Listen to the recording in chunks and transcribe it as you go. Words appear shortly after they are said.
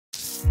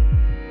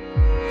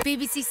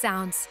BBC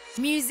Sounds.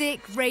 Music,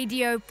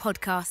 radio,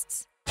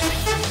 podcasts.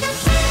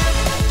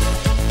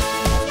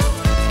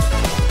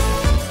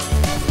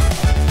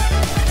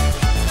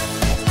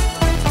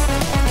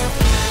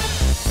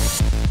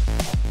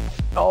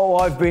 Oh,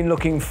 I've been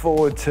looking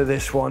forward to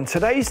this one.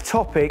 Today's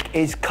topic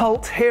is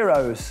cult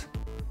heroes.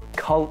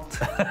 Cult.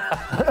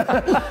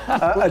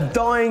 A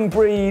dying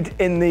breed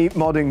in the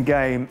modern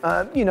game.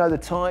 You know the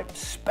type,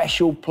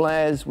 special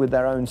players with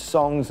their own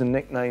songs and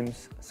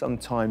nicknames,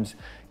 sometimes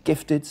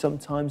gifted,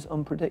 sometimes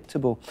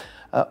unpredictable.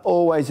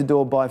 Always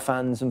adored by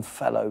fans and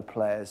fellow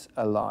players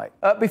alike.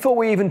 Before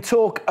we even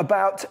talk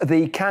about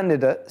the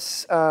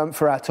candidates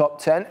for our top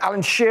 10,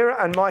 Alan Shearer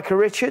and Micah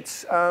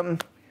Richards,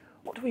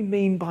 what do we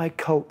mean by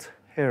cult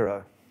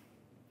hero?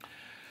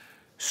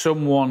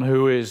 Someone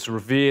who is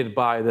revered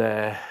by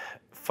their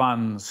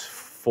fans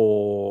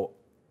for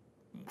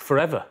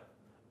forever.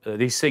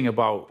 They sing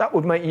about... That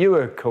would make you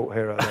a cult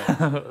hero,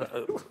 then.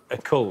 A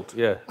cult,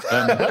 yeah.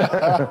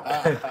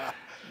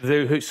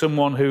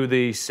 Someone who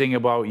they sing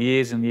about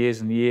years and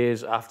years and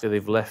years after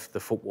they've left the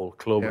football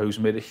club, who's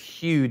made a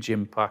huge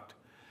impact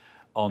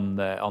on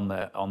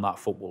that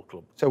football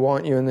club. So why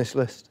aren't you in this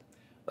list?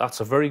 That's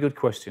a very good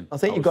question. I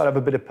think you've got to have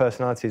a bit of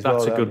personality as well.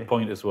 That's a good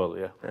point as well,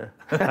 yeah.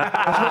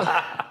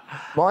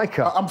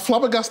 Micah. I'm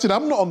flabbergasted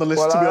I'm not on the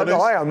list, to be honest.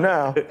 I am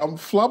now. I'm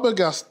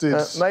flabbergasted.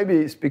 Maybe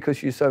it's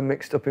because you're so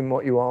mixed up in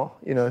what you are.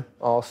 You know,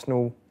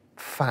 Arsenal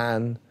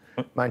fan,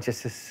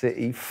 Manchester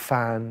City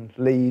fan,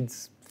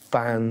 Leeds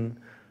fan.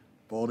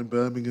 Born in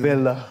Birmingham.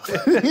 Villa.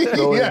 Born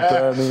in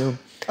Birmingham.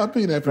 I've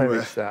been everywhere.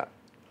 Maybe it's that.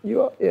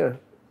 You are, yeah.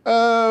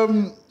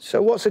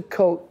 So what's a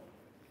cult?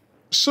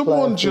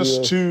 Someone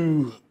just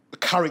to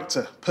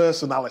character,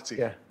 personality.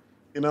 Yeah.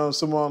 You know,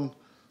 someone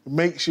who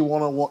makes you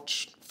want to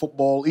watch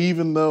football,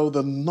 even though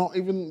they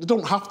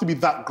don't have to be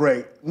that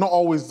great. Not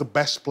always the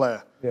best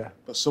player. Yeah.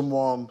 But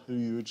someone who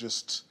you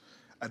just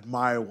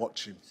admire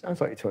watching.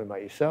 Sounds like you're talking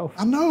about yourself.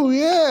 I know,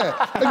 yeah.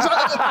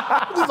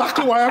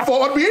 Exactly why I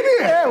thought I'd be in here.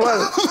 Yeah,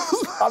 well,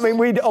 I mean,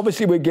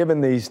 we're given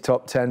these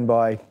top 10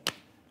 by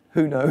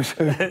who knows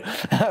who.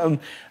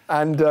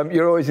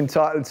 You're always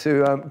entitled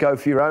to go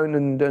for your own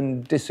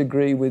and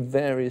disagree with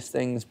various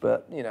things,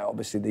 but, you know,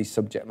 obviously these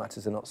subject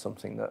matters are not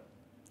something that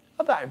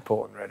are that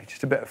important, really,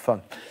 just a bit of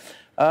fun.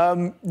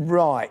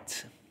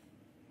 Right.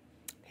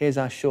 Here's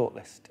our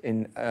shortlist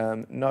in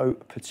no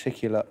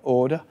particular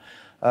order.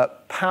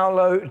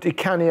 Paolo Di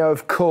Canio,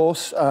 of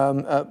course.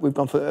 We've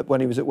gone for when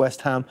he was at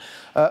West Ham.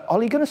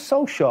 Ole Gunnar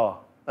Solskjaer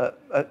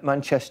at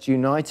Manchester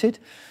United.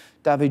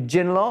 David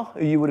Ginola,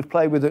 who you would have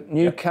played with at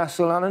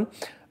Newcastle, Alan.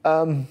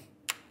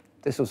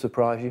 This will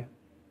surprise you.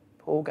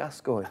 Paul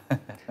Gascoigne.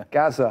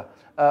 Gazza,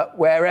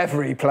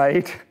 wherever he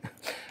played.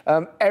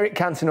 Eric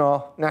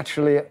Cantona,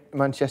 naturally at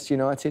Manchester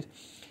United.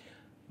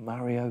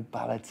 Mario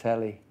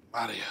Balotelli.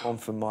 One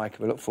for Mike.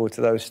 We look forward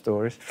to those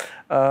stories.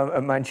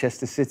 At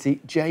Manchester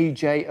City.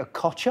 JJ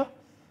Okocha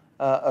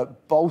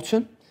at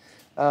Bolton.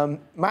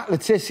 Matt Le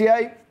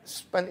Tissier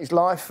spent his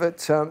life at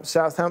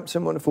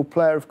Southampton. Wonderful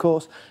player, of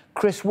course.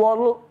 Chris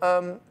Waddle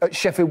at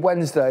Sheffield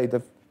Wednesday.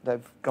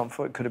 They've gone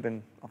for it. Could have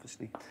been,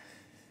 obviously,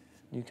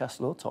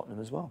 Newcastle or Tottenham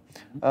as well.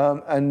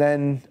 And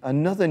then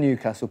another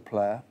Newcastle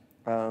player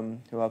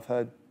who I've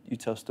heard you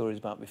tell stories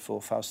about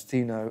before,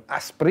 Faustino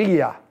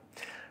Asprilla.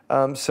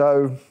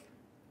 So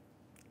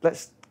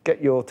let's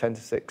get your 10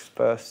 to 6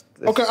 first.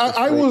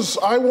 I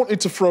wanted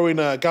to throw in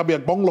Gabby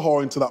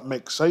Agbonlahor into that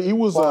mix. He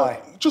was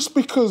just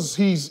because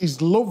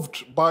he's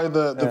loved by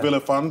the Villa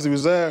fans. He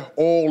was there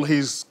all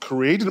his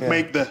career. He didn't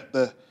make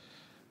the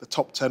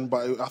top 10,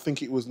 but I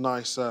think it was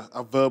nice.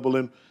 I verbal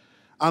him.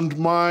 And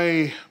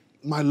my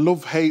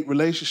love-hate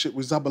relationship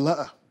with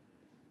Zabaleta.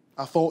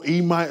 I thought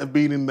he might have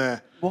been in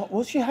there. What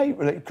was your hate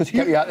relationship? Because he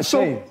kept you out of the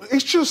team?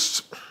 It's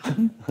just...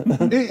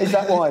 Is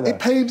that why, though? It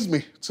pains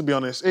me, to be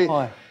honest.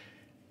 Why?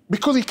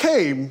 Because he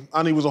came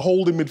and he was a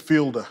holding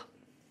midfielder.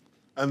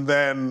 And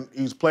then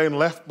he was playing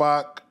left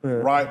back,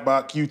 right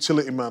back,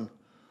 utility man.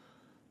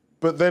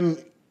 But then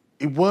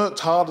he worked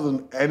harder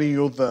than any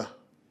other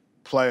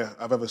player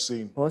I've ever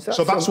seen.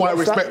 So that's why I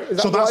respect.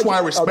 So that's why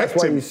I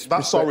respect him.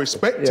 That's why I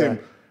respect him.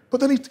 But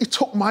then he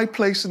took my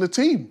place in the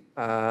team.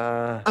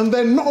 And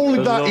then not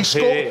only that,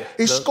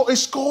 he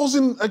scores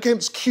in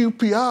against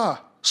QPR.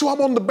 So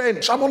I'm on the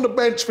bench. I'm on the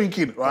bench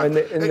thinking, right? In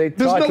the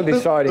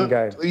title-deciding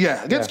game.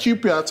 Yeah, against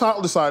QPR,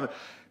 title deciding.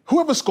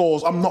 Whoever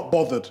scores, I'm not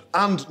bothered.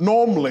 And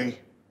normally,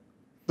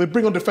 they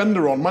bring a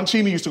defender on.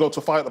 Mancini used to go to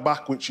fight at the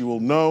back, which you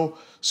will know.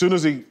 As soon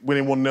as he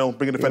winning 1-0,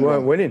 bring a defender on. He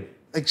weren't winning.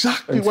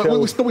 Exactly.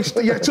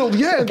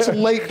 Until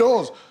late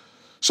doors.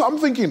 So I'm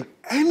thinking,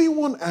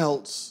 anyone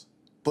else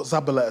but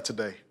Zabaleta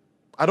today?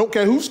 I don't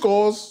care who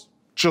scores,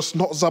 just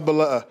not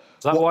Zabaleta.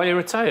 Is that why you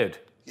retired?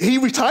 He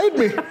retired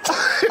me.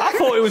 I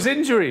thought it was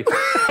injury.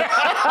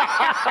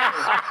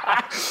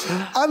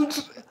 And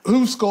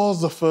who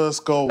scores the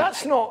first goal?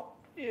 That's not...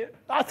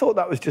 I thought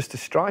that was just a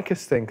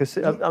striker's thing, because,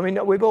 I mean,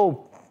 we've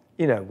all,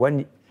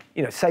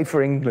 say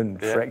for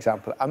England, for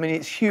example, I mean,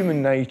 it's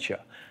human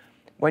nature.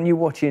 When you're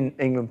watching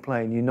England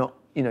playing, you're not,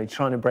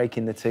 trying to break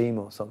in the team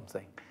or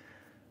something.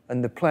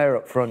 and the player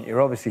up front,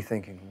 you're obviously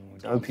thinking,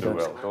 I hope he Don't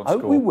hope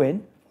score. we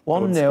win.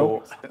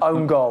 1-0,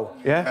 own goal,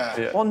 yeah?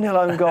 1-0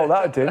 own goal,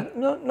 that'll do.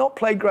 Not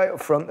play great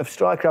up front, the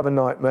striker have a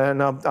nightmare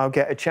and I'll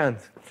get a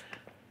chance.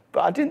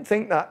 But I didn't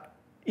think that,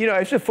 you know,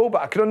 as a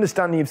fullback, I could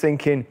understand you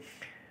thinking,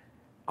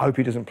 I hope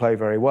he doesn't play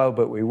very well,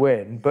 but we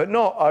win. But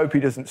not, I hope he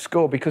doesn't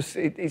score, because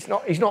he's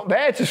not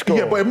there to score.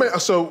 Yeah, but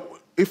so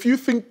if you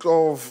think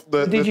of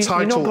the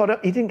title...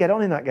 He didn't get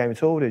on in that game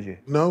at all, did you?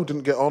 No,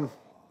 didn't get on.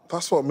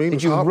 That's what I mean.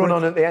 Did you run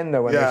on at the end,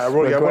 though?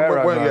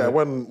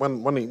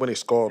 When when he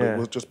scored, it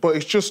was just... But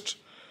it's just...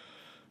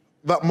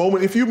 That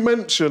moment, if you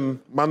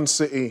mention Man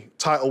City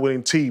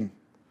title-winning team,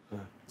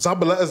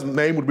 Zabaleta's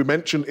name would be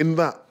mentioned in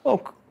that. Well,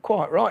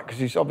 quite right,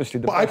 because he's obviously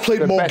the but best.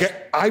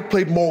 I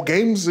played more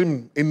games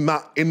in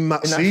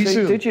that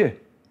season. Did you?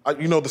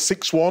 You know, the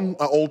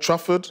 6-1 at Old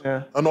Trafford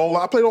and all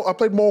that. I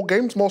played more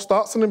games, more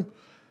starts than him.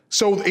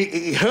 So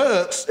it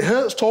hurts. It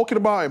hurts talking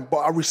about him, but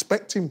I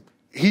respect him.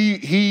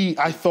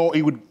 I thought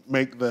he would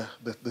make the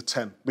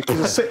 10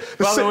 because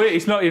by the way,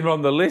 he's not even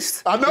on the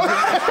list. I know.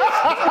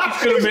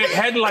 He's going to make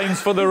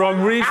headlines for the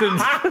wrong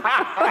reasons.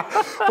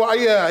 But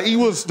yeah, he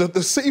was.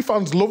 The City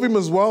fans love him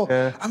as well.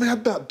 Yeah. And they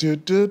had that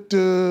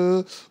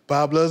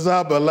Pablo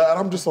Zabala, and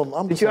I'm just on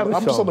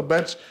the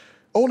bench.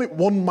 Only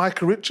one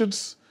Micah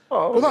Richards.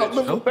 Oh,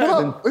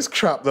 but it's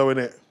crap though,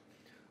 innit?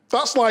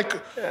 That's like,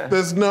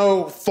 there's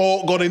no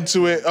thought gone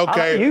into it.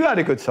 Okay. You had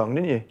a good song,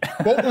 didn't you?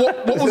 What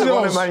was yours?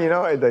 One at Man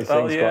United, they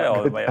sing.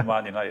 Oh,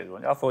 Man United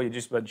one. I thought you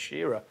just meant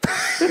Shearer.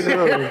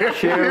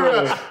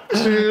 Shearer.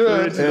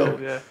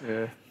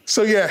 Yeah.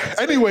 So yeah,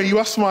 anyway, you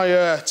asked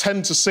my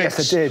 10 to 6. Yes,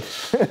 I did.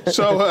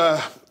 So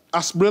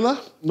Asprilla,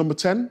 number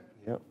 10.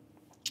 Yep.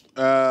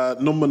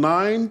 Number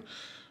 9.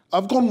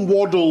 I've gone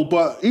Waddle,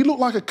 but he looked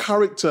like a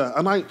character.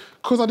 And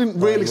because I didn't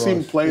really see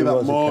him play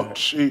that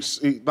much,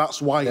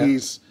 that's why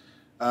he's...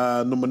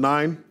 number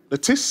 9,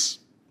 Letis.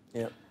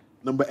 Yep.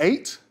 Number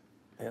 8.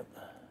 Yep.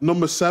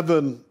 Number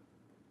 7,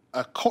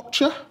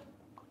 Kocha.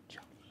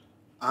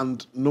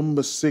 And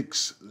number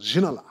 6,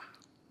 Ginola.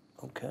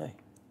 Okay.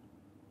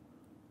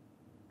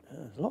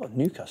 There's a lot of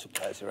Newcastle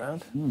players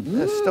around.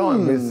 Let's start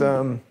with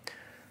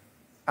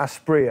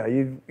Asprilla.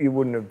 You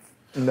wouldn't have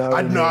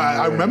known him.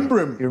 I remember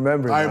him. You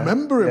remember him? I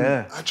remember him.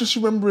 Yeah. I just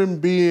remember him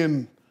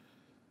being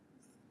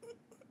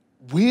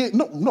weird.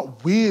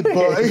 Not weird,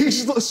 but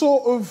he's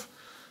sort of...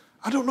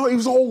 I don't know, he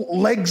was all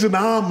legs and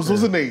arms,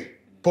 wasn't he?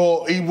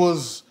 But he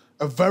was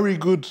a very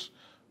good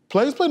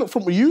player. He was playing up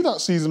front with you that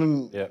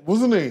season,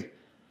 wasn't he? And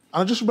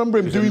I just remember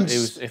him doing...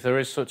 if there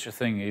is such a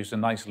thing, he was a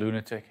nice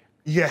lunatic.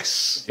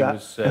 Yes. He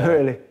was,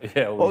 really?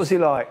 Yeah. What was he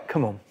like?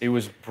 Come on. He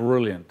was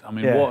brilliant. I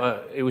mean,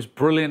 it was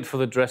brilliant for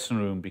the dressing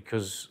room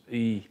because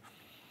he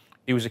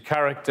was a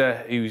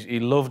character. He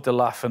loved a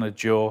laugh and a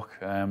joke.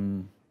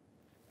 And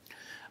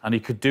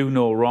he could do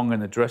no wrong in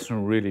the dressing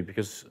room, really,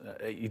 because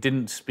he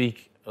didn't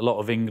speak a lot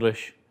of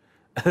English.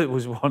 There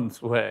was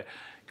once where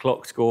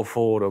clocks go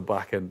forward or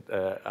back, and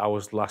I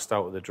was last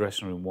out of the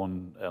dressing room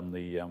one on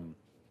the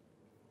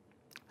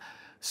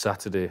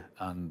Saturday,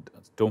 and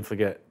don't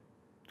forget,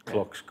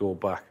 clocks go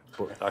back,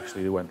 but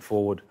actually they went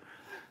forward.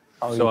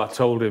 So I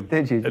told him.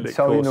 Did you?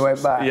 Told him they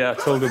went back? Yeah, I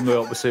told him the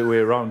opposite way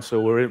around. So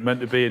we're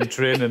meant to be in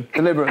training.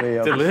 Deliberately,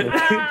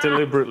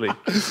 deliberately.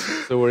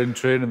 So we're in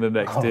training the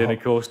next day, and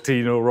of course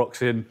Tino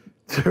rocks in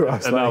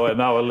an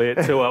hour late,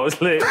 2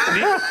 hours late.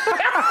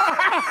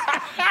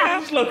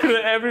 He's looking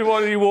at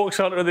everyone, and he walks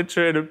onto the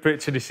training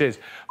pitch and he says,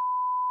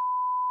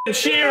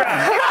 Shearer!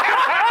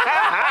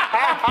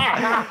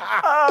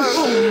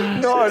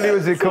 Not only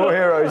was he a cool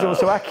hero, he's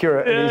also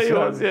accurate in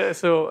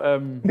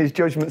his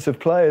judgments of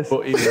players.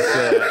 But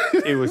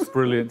he was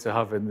brilliant to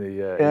have in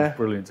the. He was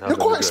brilliant to have. You're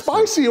quite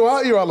spicy,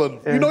 aren't you, Alan?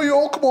 Yeah. You know, you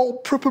all come all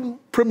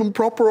prim and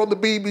proper on the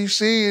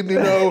BBC, and you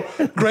know,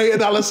 great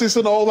analysis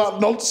and all that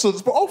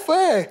nonsense. But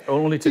fair.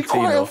 Only to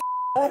Tino.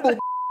 Horrible.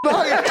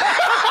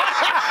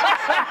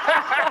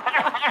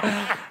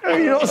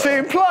 You're not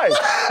seeing play?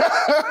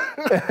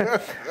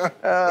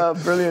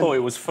 Brilliant. Oh, it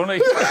was funny.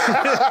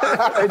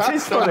 It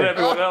is funny.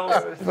 Everyone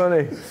else. It's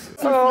funny.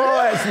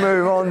 Let's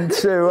move on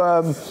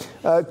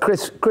to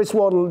Chris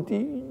Waddle.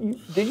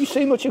 Did you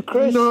see much of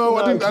Chris? No,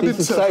 I didn't. He's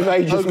the same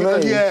age as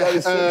me.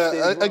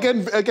 Yeah,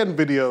 again,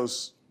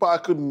 videos. But I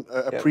couldn't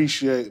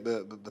appreciate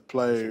the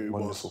player he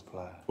was. Wonderful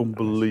player.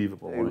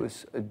 Unbelievable. He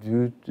was a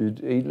dude.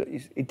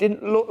 He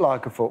didn't look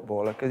like a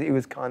footballer because he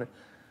was kind of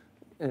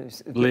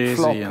lazy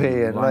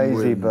floppy and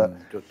lazy, but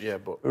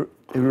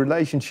the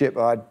relationship,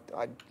 I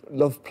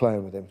loved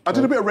playing with him. I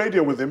did a bit of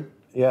radio with him.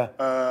 Yeah.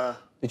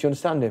 Did you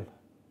understand him?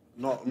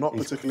 Not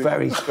particularly.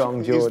 Very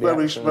strong, Geordie. He's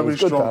very strong.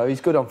 strong. Though.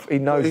 He's good on. He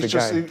knows the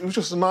game. He was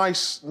just a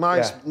nice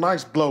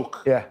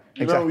bloke. Yeah,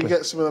 you know, you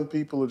get some of them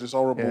people who are just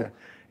horrible. Yeah.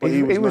 But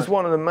he was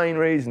one of the main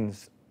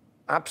reasons,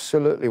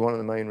 absolutely one of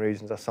the main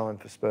reasons I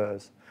signed for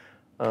Spurs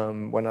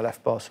when I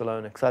left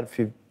Barcelona, because I had a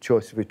few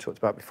choices we talked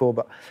about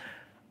before,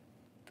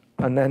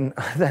 and then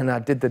I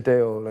did the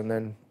deal, and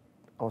then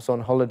I was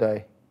on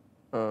holiday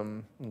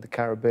in the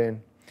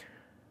Caribbean.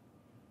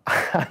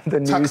 And the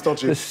Tax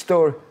dodging. The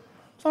story.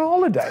 on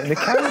holiday in the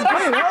Caribbean.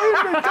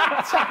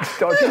 Tax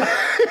dodging.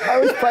 I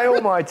always play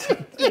all my,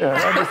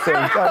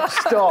 everything. Don't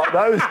start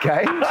those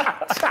games.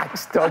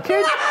 Tax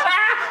dodging.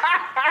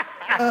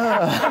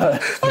 I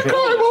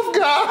got him off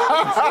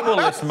guard. Well,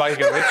 this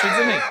Micah Richards,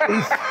 isn't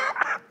he?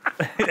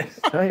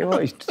 Tell you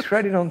what, he's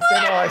treading on thin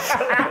ice.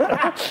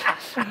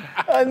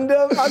 And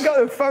I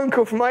got a phone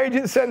call from my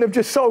agent saying they've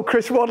just sold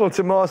Chris Waddle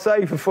to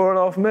Marseille for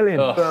 $4.5 million.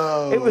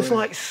 It was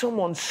like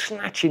someone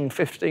snatching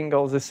 15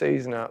 goals a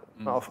season out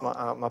of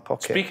my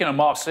pocket. Speaking of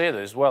Marseille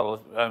as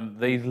well,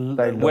 they love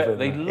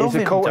him. He's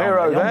a cult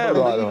hero there,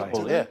 by the way.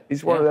 Yeah.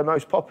 He's one of their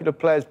most popular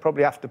players,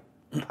 probably after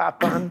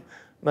Papan,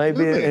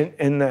 maybe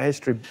in their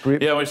history.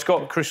 Yeah, well, it's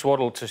got Chris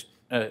Waddle to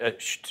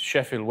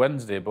Sheffield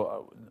Wednesday,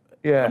 but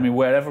yeah, I mean,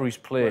 wherever he's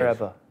played,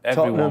 everyone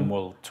Tottenham,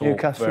 will talk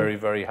Newcastle. very,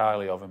 very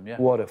highly of him. Yeah.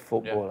 What a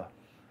footballer.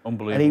 Yeah.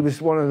 Unbelievable. And he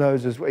was one of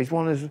those as well. He's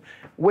one of those...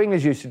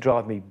 Wingers used to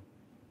drive me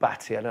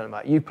batty. I don't know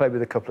about you. Played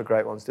with a couple of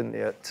great ones, didn't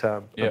you,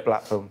 at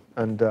Blackpool?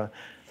 And but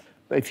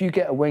if you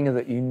get a winger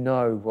that you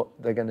know what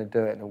they're going to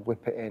do it and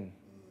whip it in,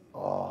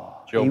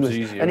 job's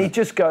easier. And he'd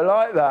just go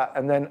like that,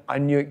 and then I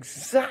knew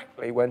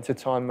exactly when to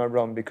time my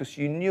run because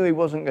you knew he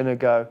wasn't going to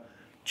go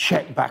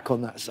check back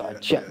on that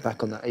side, check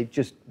back on that. He'd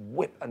just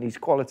whip, and his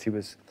quality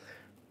was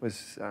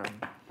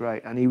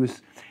great. And he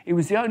was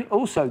the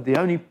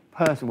only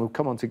person. We'll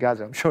come on to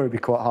Gaza. I'm sure he'd be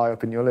quite high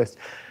up in your list.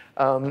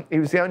 He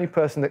was the only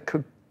person that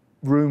could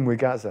room with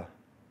Gaza.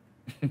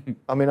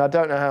 I mean, I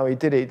don't know how he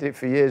did it. He did it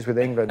for years with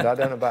England. I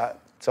don't know about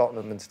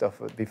Tottenham and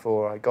stuff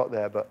before I got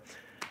there, but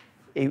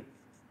he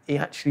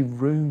actually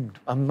roomed.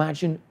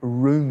 Imagine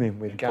rooming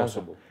with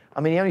Gaza. I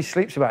mean, he only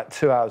sleeps about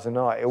 2 hours a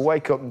night. He'll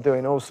wake up and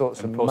doing all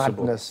sorts of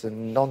madness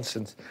and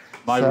nonsense.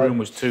 My room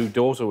was 2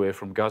 doors away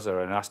from Gaza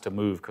and I asked to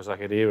move because I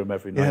could hear him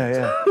every night.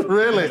 Yeah.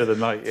 Really? Into the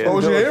night, yeah. What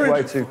was you hearing?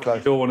 Way too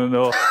close. Don't want to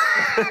know.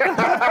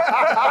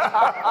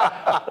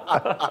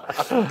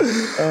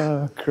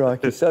 Oh,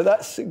 crikey. So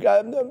that's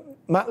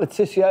Matt Le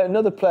Tissier,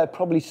 another player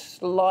probably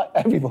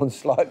everyone's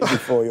slightly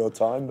before your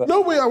time. But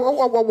No, I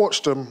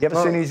watched him. you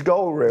ever seen his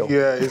goal reel?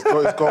 Yeah, his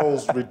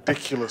goal's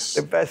ridiculous.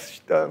 The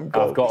best goal.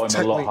 I've got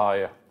him a lot technique.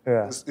 higher.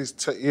 Yeah. His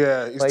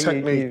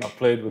technique. I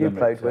played with You him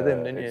played with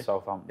him, didn't you? at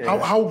Southampton.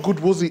 How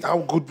good was he? How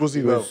good was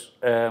he, though?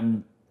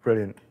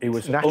 Brilliant. He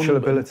was natural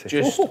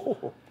ability.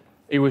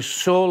 He was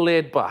so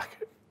laid back,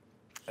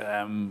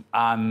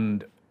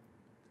 and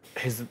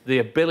the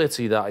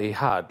ability that he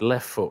had,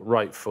 left foot,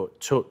 right foot,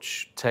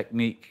 touch,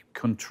 technique,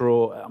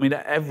 control. I mean,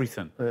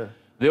 everything. Yeah.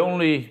 The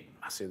only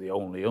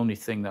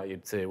thing that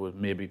you'd say was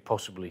maybe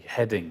possibly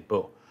heading,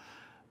 but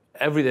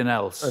everything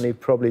else. And he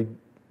probably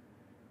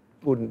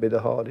wouldn't be the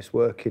hardest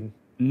working.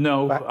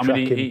 No, I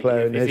mean,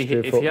 player in the history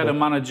of if he had a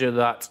manager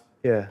that.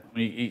 Yeah.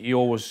 He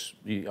always.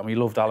 He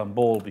loved Alan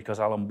Ball because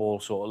Alan Ball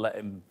sort of let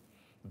him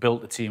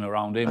build the team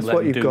around him. That's let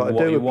what him you've do got to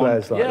what do he with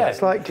players like that.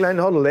 It's like Glenn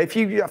Hoddle. If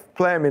you have to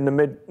play him in the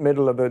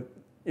middle of a,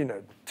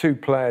 2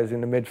 players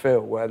in the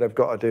midfield where they've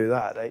got to do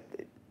that,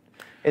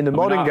 in the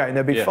modern game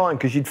they'd be fine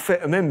because you'd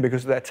fit them in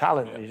because of their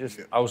talent. Yeah.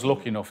 I was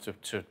lucky enough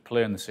to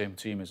play in the same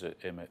team as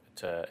him at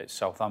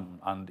Southampton,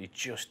 and he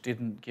just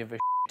didn't give a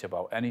shit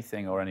about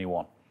anything or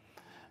anyone.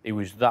 He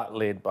was that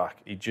laid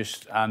back. He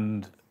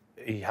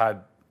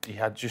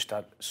had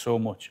so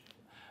much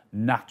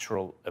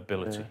natural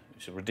ability. Yeah.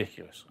 It's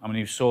ridiculous. I mean,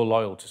 he was so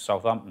loyal to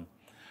Southampton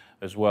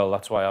as well.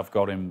 That's why I've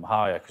got him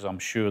higher, because I'm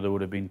sure there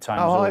would have been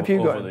times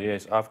over the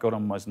years. I've got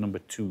him as number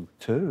 2.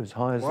 2, as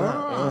high as that.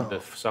 Yeah. The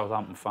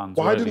Southampton fans.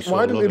 Why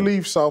didn't he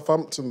leave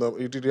Southampton though?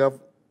 Did he have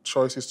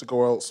choices to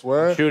go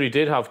elsewhere? I'm sure he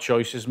did have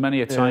choices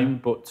many a time,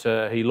 but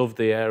he loved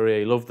the area.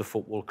 He loved the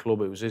football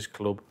club. It was his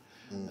club.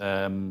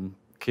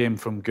 Came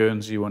from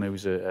Guernsey when he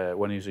was a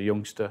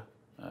youngster.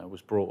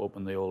 Was brought up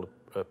in the old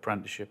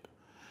apprenticeship.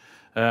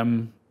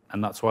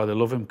 And that's why they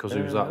love him, because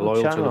he was that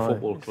loyal to the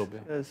football club.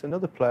 Yeah. There's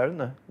another player, isn't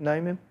there?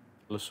 Name him.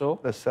 Lasso,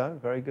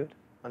 very good.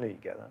 I knew you'd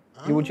get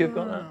that. Would you have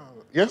got that?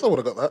 Yes, I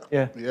would have got that.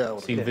 Yeah. Yeah, I would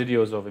have. Seen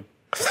videos of him.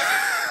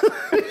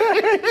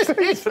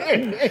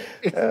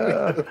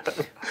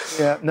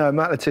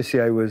 Matt Le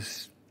Tissier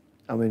was,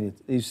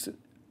 he's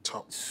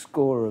top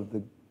scorer of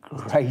the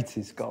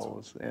greatest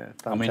goals. Yeah,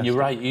 fantastic. I mean, you're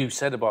right. You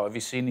said about, have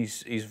you seen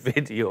his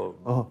video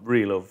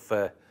reel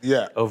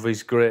of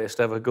his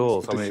greatest ever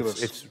goals? I mean,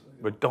 it's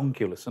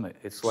redonkulous, isn't it?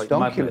 It's like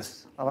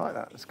madness. I like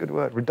that. That's a good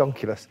word.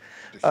 Redonkulous.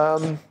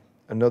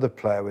 Another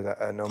player with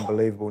an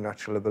unbelievable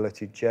natural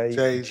ability,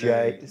 Jay.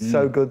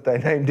 So good they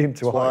named him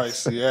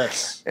twice.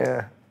 Yes.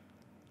 Yeah.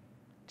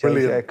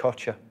 Brilliant.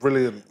 Kocher.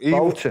 Brilliant.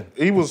 Bolton.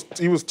 He was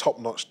top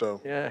notch though.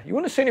 Yeah. You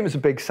wouldn't have seen him as a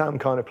Big Sam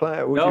kind of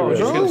player, would you? I was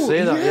just going to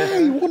say that. Yeah,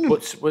 he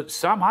wouldn't. But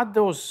Sam had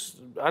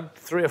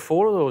 3 or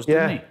 4 of those,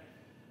 didn't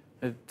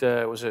he?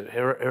 Was it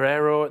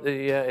Herrero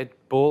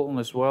at Bolton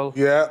as well?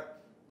 Yeah.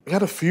 He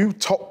had a few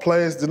top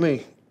players, didn't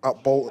he,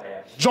 at Bolton?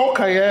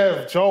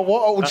 Djorkaeff.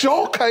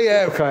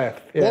 Djorkaeff.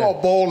 Yeah. What a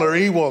baller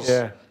he was.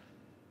 Yeah.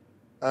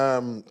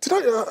 I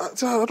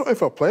don't know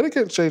if I played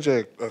against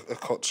JJ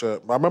Kocher.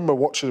 I remember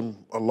watching him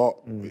a lot.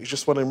 He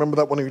just remember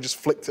that when he just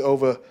flicked it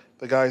over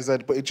the guy's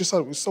head, but he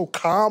was so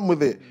calm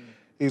with it.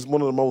 He's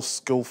one of the most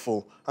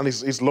skillful, and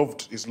he's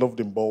loved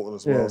in Bolton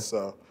as well.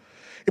 So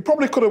he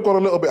probably could have gone a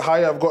little bit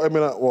higher. I've got him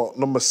in at what,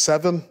 number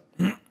 7,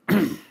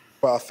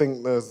 but I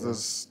think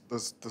there's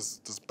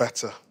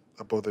better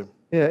above him.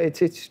 Yeah,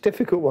 it's a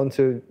difficult one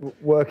to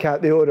work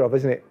out the order of,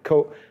 isn't it?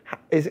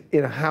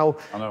 How,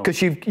 because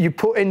you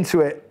put into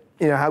it,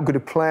 how good a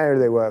player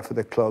they were for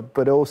the club,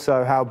 but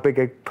also how big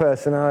a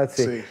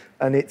personality.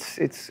 And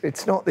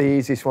it's not the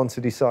easiest one to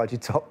decide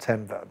your top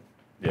 10 vote.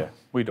 Yeah,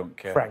 we don't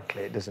care.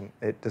 Frankly, it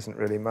doesn't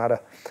really matter.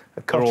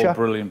 They're all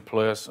brilliant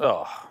players.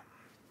 Oh,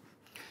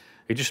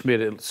 he just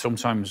made it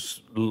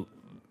sometimes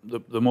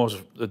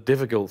the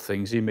difficult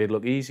things he made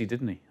look easy,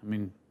 didn't he? I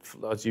mean,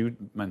 as you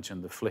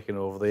mentioned, the flicking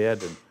over the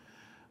head,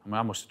 and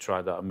I must have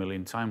tried that a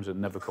million times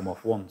and never come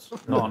off once.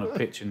 Not on a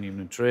pitch and even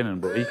in training,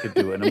 but he could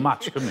do it in a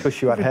match, couldn't he?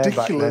 Wish you had hair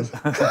back then. Yeah,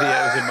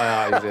 it was in my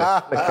eyes. Yeah.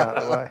 Flick out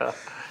the way.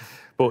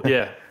 But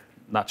yeah,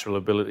 natural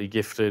ability,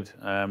 gifted.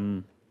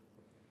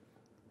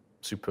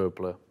 Superb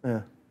player.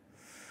 Yeah.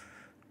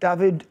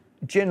 David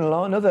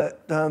Ginola,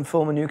 another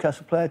former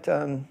Newcastle player,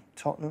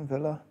 Tottenham,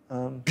 Villa.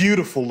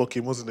 Beautiful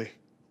looking, wasn't he?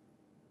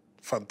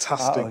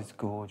 Fantastic. Oh, he's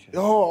gorgeous.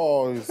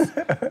 Oh,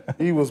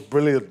 he was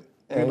brilliant.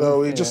 He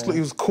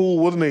was cool,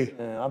 wasn't he?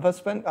 Yeah, I've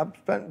spent a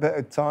bit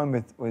of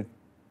time with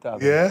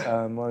David.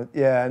 Yeah?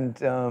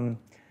 And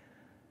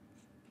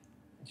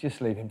just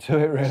leave him to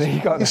it,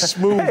 really. He's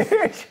smooth.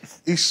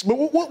 He's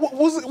smooth. What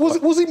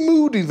was he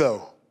moody,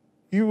 though?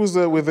 You was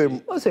there with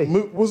him. Was he?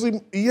 Was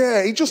he?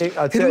 Yeah, he looked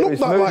like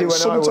moody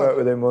when I worked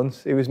with him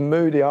once. He was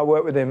moody. I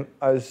worked with him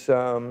as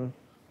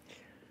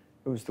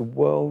it was the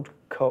World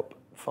Cup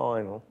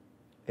final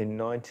in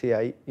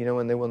 '98. You know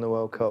when they won the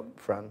World Cup,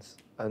 France,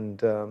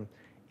 and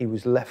he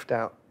was left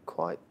out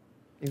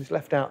He was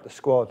left out the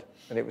squad,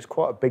 and it was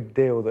quite a big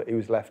deal that he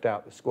was left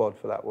out the squad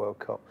for that World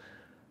Cup.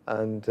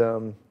 And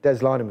Des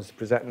Lynam was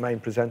the main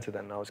presenter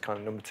then. And I was kind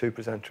of number 2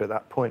 presenter at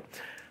that point,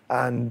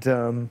 and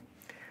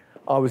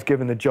I was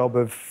given the job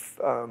of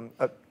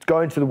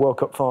going to the World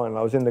Cup final.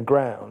 I was in the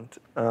ground,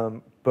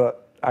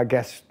 but I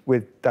guess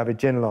with David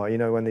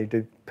Ginola, when they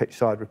do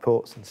pitch-side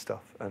reports and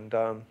stuff,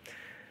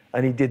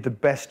 and he did the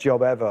best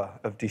job ever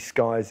of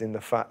disguising the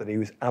fact that he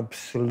was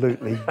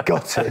absolutely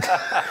gutted.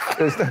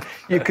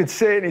 You could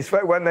see it in his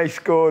face when they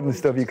scored and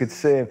stuff. You could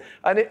see him,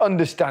 and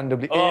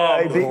understandably,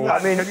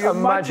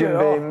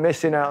 imagine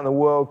missing out on the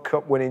World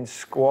Cup winning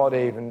squad,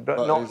 even,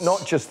 but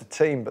not just the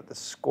team, but the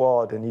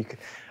squad, and you could.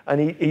 And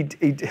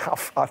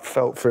I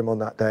felt for him on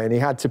that day, and he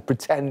had to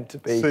pretend to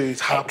be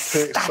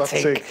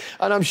ecstatic.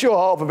 And I'm sure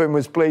half of him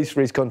was pleased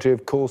for his country.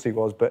 Of course he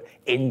was, but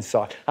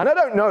inside. And I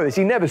don't know this.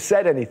 He never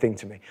said anything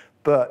to me,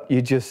 but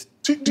you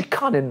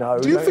kind of know.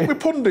 Do you think with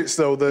pundits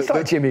though that it's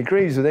like Jimmy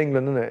Greaves with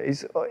England,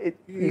 isn't it?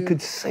 You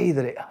could see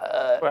that it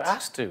hurt. Well, it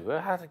has to.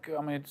 It had to go.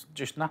 I mean, it's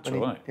just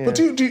natural, isn't it? Yeah. But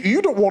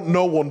you don't want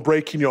no one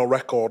breaking your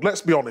record.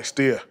 Let's be honest,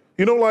 do you?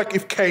 Like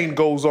if Kane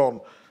goes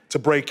on to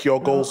break your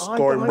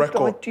goal-scoring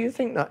record. Do you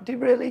think that? Do you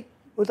really?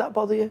 Would that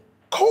bother you?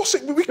 Of course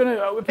it would.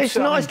 It's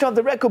nice to have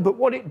the record, but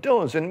what it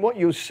does, and what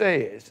you'll see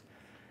is,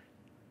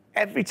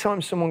 every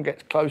time someone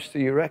gets close to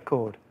your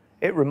record,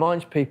 it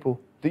reminds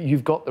people that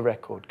you've got the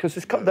record. Because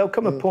there'll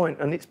come a point,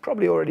 and it's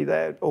probably already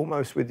there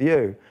almost with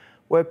you,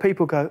 where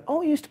people go,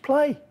 "Oh, I used to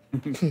play."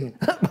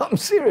 I'm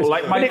serious. Well,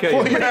 like Mike. But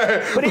I've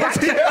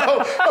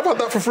had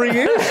that for 3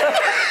 years.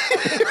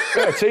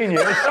 13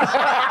 years.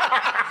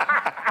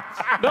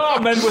 No, I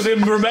meant with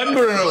him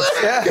remembering us.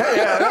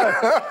 No.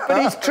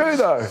 But it's true,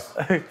 though.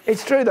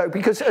 It's true, though,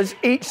 because as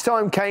each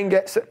time Kane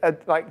gets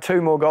like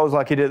 2 more goals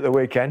like he did at the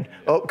weekend,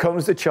 up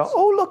comes the chart.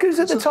 Oh, look who's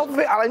at the top of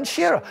it, Alan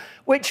Shearer.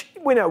 Which,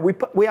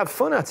 we have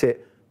fun at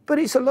it, but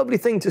it's a lovely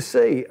thing to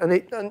see.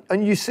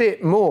 And you see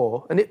it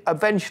more, and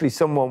eventually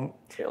someone...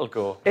 It'll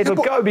go. It'll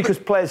go because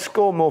players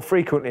score more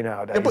frequently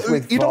nowadays. Yeah,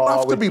 but you don't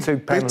have to be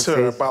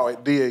bitter about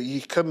it, do you?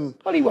 You can...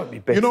 Well, he won't be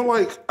bitter.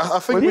 I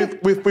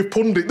think with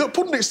pundits... The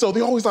pundits, though,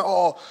 they always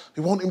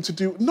they want him to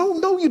do...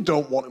 No, you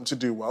don't want him to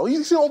do well.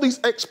 You see all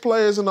these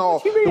ex-players and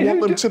all... You mean, they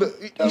want them to...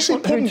 You see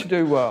pundits to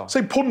do well.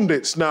 Say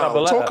pundits now.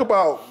 Talk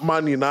about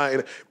Man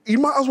United. You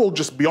might as well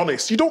just be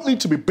honest. You don't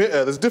need to be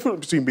bitter. There's a difference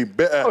between being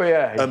bitter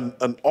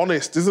and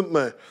honest, isn't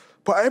there?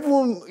 But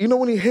everyone...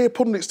 when you hear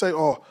pundits say,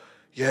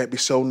 yeah, it'd be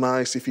so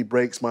nice if he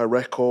breaks my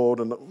record,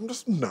 and I'm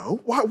just no.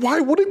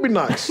 Why would it be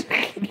nice?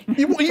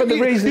 You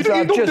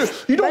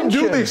don't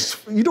do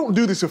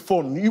this for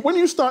fun. When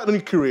you start in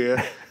your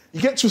career, you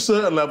get to a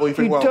certain level. You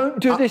think, don't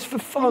do this for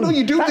fun. No,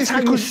 you do this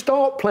because you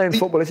start playing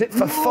football. Is it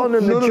for fun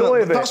and the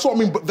joy of it? That's what I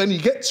mean. But then you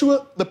get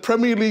to the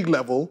Premier League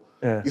level.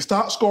 Yeah. You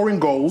start scoring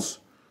goals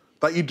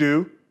that you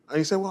do. And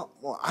you say, well,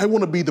 I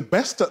want to be the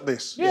best at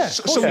this. Yeah,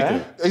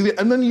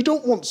 and then you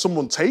don't want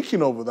someone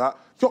taking over that.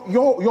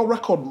 Your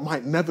record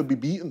might never be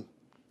beaten.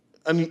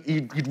 And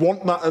you'd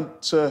want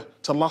that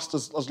to last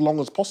as long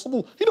as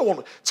possible. You don't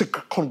want to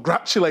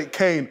congratulate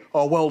Kane.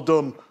 Oh, well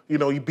done.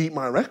 You beat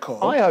my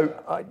record. I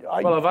hope...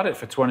 Well, I've had it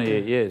for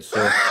 28 years,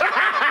 so...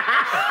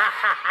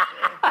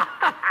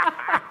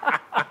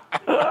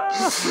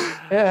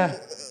 Yeah.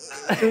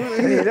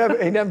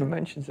 He never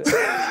mentions it.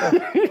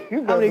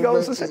 How many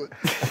goals is it?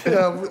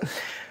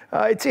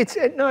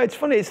 It's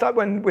funny. It's like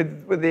when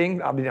with the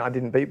England. I mean, I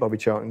didn't beat Bobby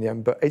Charlton in the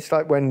end, but it's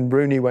like when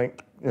Rooney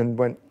went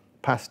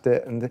past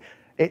it, and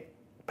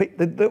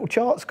the little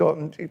charts got,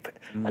 and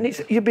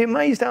you'd be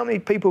amazed how many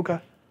people go,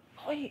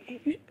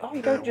 you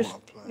don't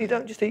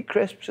just eat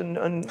crisps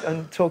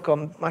and talk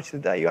on Match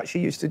of the Day. You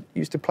actually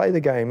used to play the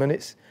game, and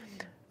it's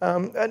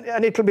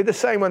and it'll be the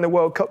same when the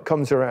World Cup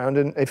comes around.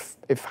 And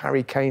if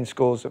Harry Kane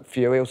scores a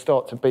few, he'll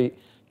start to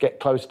get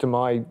close to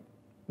my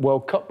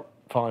World Cup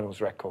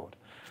finals record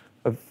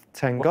of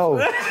 10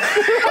 goals.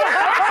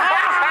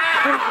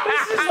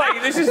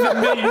 This is the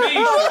mini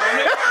niche.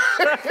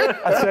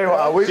 I tell you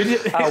what,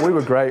 we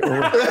were great.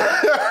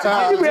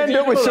 Did we end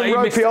up with some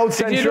ropey old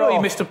central? Did you know he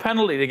missed a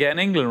penalty to get an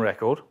England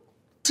record?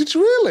 Did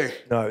you really?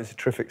 No, it was a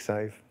terrific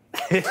save.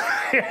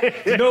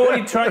 You know what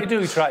he tried to do?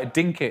 He tried to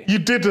dink it. You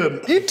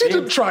didn't. You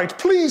didn't try it.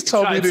 Please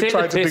tell me you didn't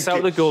try to dink it.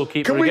 Out the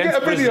goalkeeper. Can we get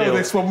a video of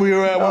this when we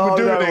were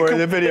doing it?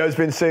 The video's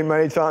been seen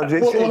many times.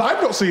 Well,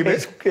 I've not seen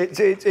it.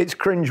 It's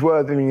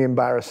cringe-worthily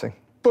embarrassing.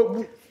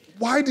 But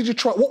why did you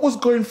try? What was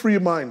going through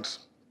your mind?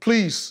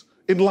 Please,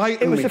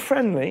 enlighten me. It was a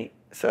friendly,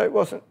 so it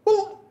wasn't.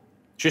 Well,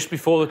 just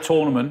before the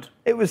tournament.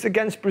 It was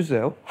against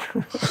Brazil.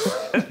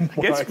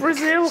 Against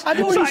Brazil?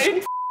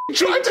 He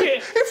tried to.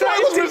 If I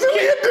was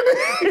Brazilian, didn't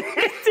he?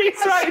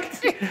 He's right.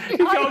 He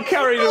got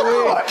carried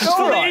away.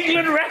 For the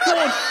England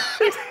record.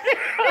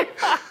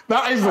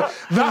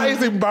 That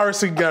is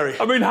embarrassing, Gary.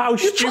 I mean, how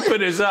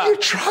stupid is that? You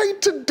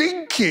tried to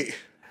dink it.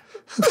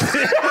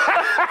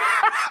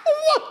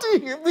 What do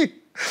you mean?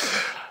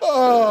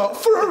 Oh,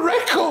 for a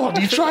record,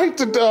 you tried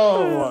to.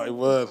 Oh my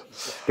word!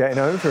 Getting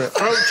over it.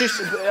 Well,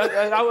 just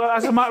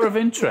as a matter of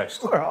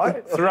interest,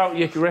 throughout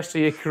the rest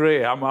of your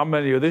career, how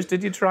many others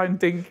did you try and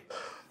dink?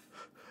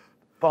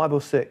 5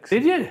 or 6.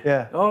 Did you?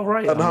 Yeah. Oh,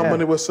 right. And how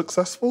many were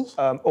successful?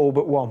 All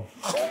but one.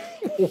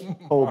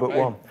 All but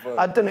one.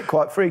 I'd done it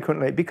quite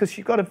frequently because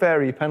you've got to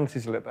vary your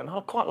penalties a little bit. And I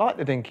quite like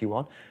the dinky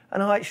one.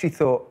 And I actually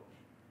thought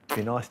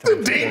it'd be nice to.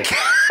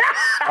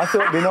 I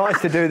thought it'd be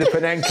nice to do the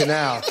Panenka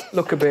now.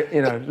 Look a bit,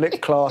 look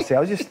classy. I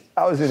was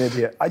an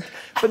idiot.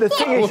 But the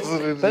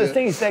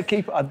thing is, their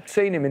keeper. I'd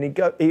seen him, and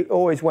he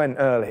always went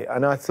early,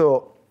 and I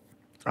thought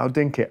I'll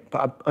dink it.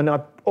 And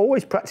I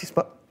always practice.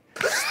 But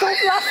stop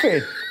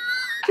laughing.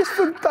 Just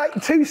for like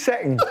 2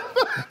 seconds.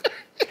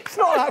 It's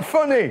not that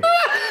funny.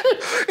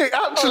 It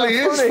actually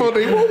is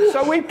funny.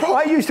 So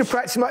I used to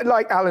practice,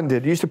 like Alan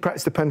did, used to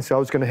practice the penalty I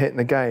was going to hit in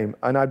the game.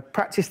 And I'd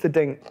practice the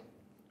dink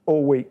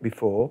all week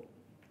before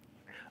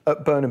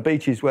at Burnham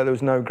Beaches where there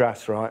was no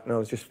grass, right? And I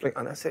was just flicking,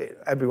 and that's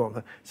it,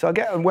 everyone. So I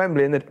get on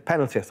Wembley in the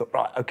penalty. I thought,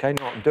 right, OK,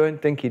 know what I'm doing.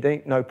 Dinky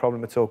dink, no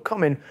problem at all.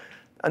 Come in.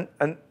 And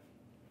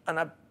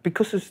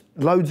because there's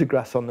loads of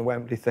grass on the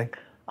Wembley thing,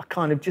 I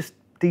kind of just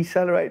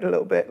decelerated a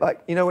little bit,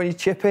 like, when you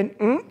chip in,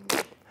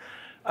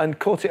 and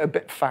caught it a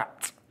bit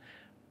fat.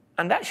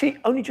 And actually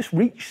only just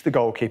reached the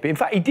goalkeeper. In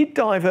fact, he did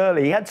dive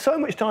early. He had so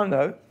much time,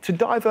 though, to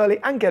dive early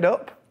and get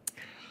up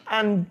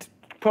and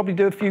probably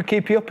do a few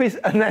keepy-uppies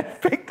and then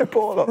pick the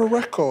ball up. For a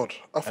record.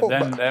 I thought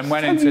and then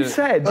went into... You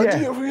said, went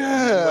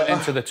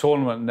into the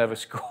tournament and never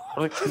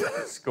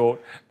scored.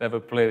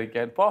 Never played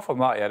again. Apart from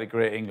that, he had a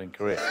great England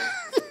career.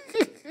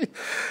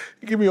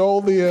 You give me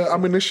all the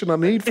ammunition I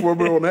need for when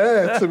we're on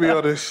air, to be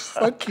honest.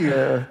 Thank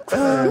you.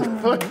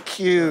 Thank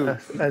you.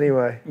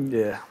 Anyway.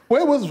 Yeah.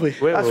 Where was we?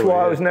 That's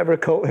why I was never a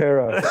cult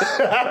hero.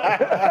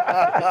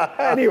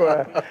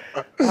 Anyway.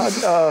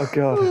 Oh,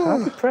 God.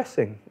 How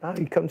depressing. Now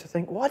you come to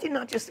think, why didn't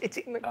I just hit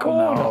it in the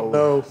corner?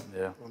 No.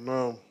 Yeah.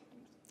 No.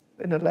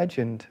 Been a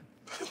legend.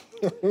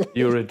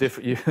 You were a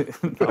different...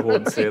 I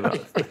won't say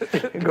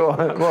that. Go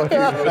on. What?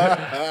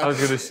 I was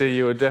going to say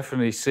you were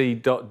definitely C. T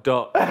that day.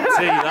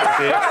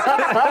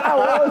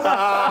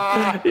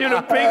 You're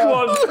a big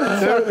one.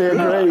 Totally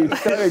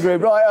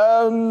agreed. Right,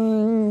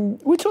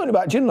 we're talking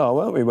about Jinlar,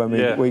 weren't we, when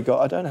we got...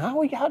 I don't know,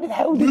 how the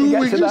hell did we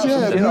get to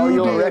that?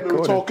 Your record. We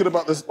were talking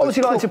about this... What was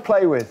he like to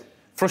play with?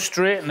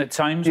 Frustrating at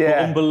times, but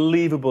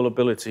unbelievable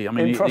ability. I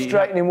mean,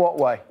 frustrating in what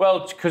way?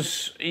 Well,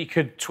 because he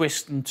could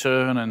twist and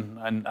turn,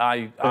 and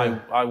I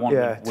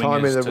wanted wingers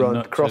timing the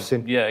run,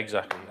 crossing. Yeah,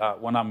 exactly.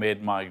 When I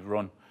made my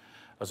run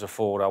as a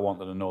forward, I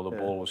wanted to know the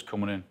ball was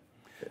coming in,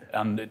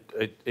 and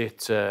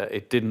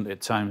it didn't at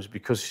times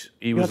because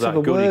he was that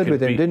good. You had to have a word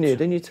with him, didn't you?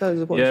 Didn't you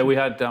tell us? Yeah, we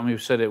had. We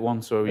said it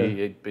once. So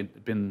he'd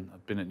been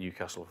at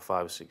Newcastle for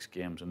 5 or 6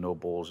 games, and no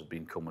balls had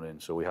been coming in.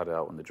 So we had it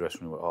out in the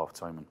dressing room at half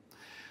time, and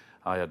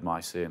I had my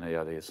say and he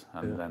had his.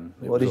 And then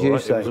what did you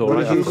say?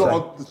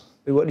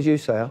 What did you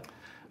say, Al?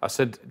 I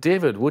said,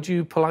 David, would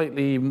you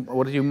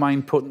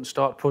mind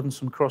start putting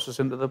some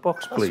crosses into the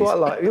box, please? That's what I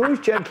like. You're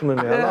always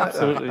gentlemanly. I like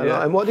absolutely, that.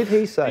 Yeah. And what did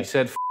he say? He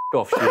said,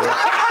 off, Shearer.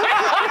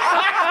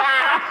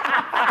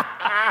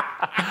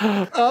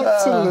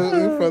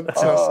 Absolutely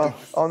fantastic.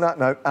 On that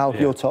note, Al,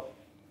 your top.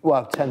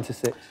 Well, 10 to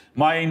 6.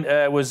 Mine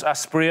was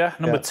Asprilla,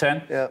 number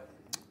 10. Yeah.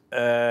 Who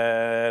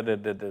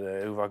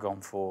have I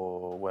gone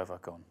for? Where have I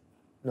gone?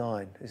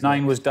 9.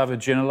 9 was David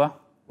Ginola.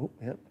 Oh,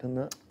 yeah, done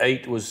that.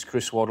 8 was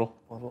Chris Waddle.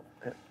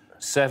 Yeah.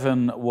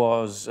 7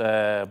 was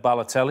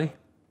Balotelli.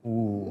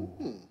 Ooh.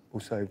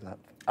 We'll save that.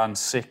 And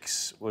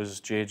 6 was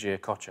JJ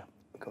Kocher.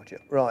 Gotcha.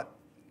 Right.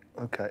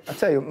 Okay. I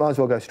tell you, might as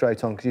well go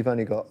straight on because you've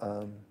only got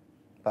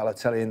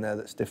Balotelli in there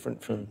that's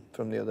different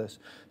from the others.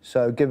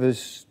 So give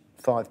us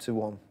 5 to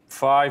 1.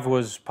 5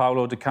 was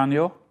Paulo Di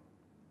Canio.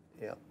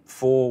 Yeah.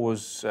 4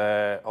 was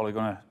Ole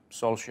Gunnar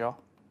Solskjaer.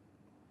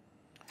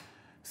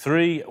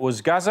 3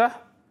 was Gaza.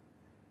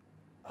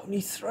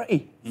 Only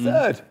 3.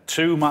 Third.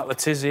 2 Matt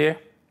Letizia.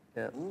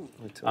 Yeah.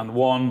 And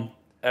 1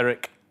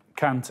 Eric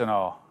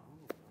Cantona.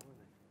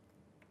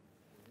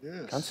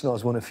 Yes.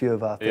 Cantona's won a few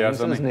of our things,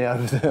 hasn't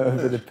hasn't he,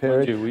 over the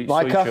period?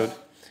 Micah?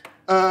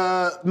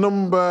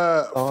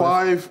 Number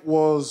 5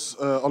 was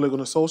Ole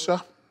Gunnar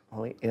Solskjaer.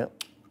 Yeah.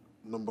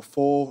 Number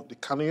 4, Di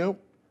Canio.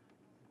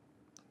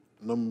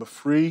 Number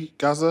 3,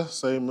 Gaza,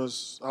 same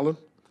as Alan.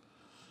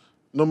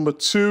 Number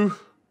 2,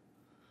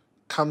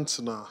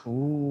 Cantona.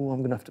 Ooh,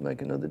 I'm going to have to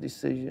make another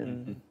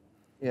decision.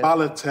 Yeah.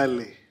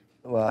 Balotelli.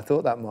 Well, I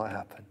thought that might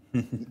happen.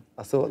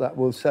 I thought that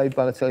we'll save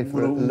Balotelli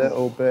for a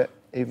little bit,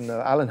 even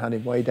though Alan had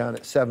him way down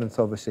at 7th,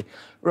 obviously.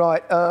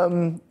 Right,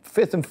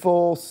 5th and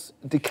 4th,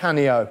 Di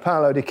Canio,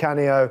 Paolo Di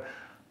Canio.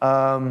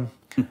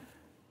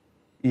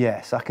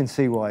 Yes, I can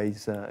see why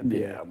he's... I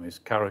mean, his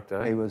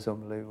character. He was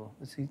unbelievable.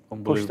 He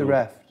unbelievable. pushed the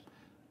ref.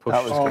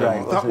 That was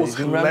great. That was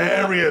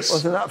hilarious.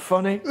 Wasn't that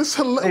funny? It's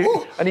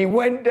hilarious. And he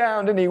went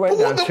down too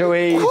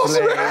easily. It was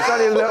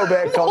only a little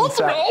bit of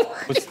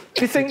contact.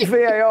 Do you think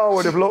VAR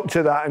would have looked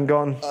at that and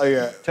gone,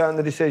 turn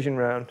the decision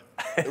round?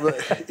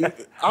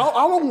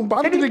 How long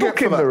ban did he get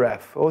for that? the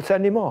ref or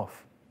send him off?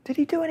 Did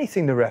he do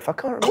anything, the ref? I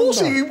can't remember. Of course,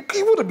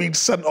 he would have been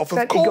sent off.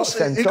 Of course,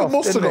 he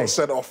must have got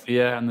sent off.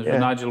 Yeah, and the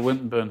Nigel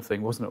Winterburn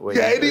thing, wasn't it?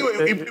 Yeah, he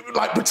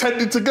like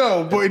pretended to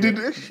go, but he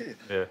didn't.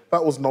 Yeah.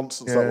 That was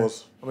nonsense, that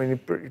was. I mean,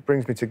 it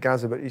brings me to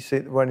Gaza, but you see,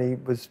 when he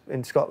was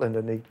in Scotland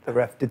and the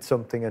ref did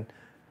something and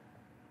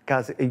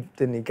Gaza gave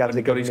him a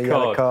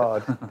yellow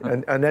card.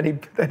 and then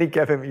he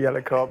gave him a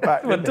yellow card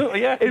back, Did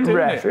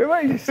ref. Did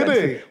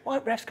he? Why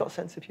refs got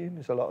sense of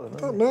humour, a lot of them? I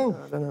don't know.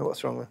 I don't know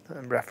what's wrong with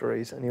them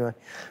referees, anyway.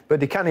 But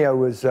Di Canio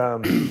was...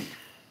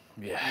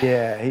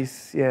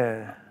 he's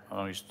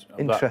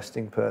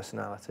interesting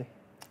personality.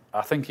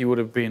 I think he would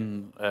have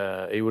been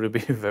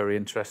very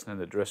interesting in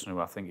the dressing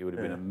room. I think he would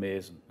have been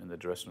amazing in the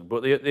dressing room.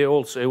 But they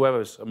also,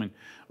 whoever's, I mean,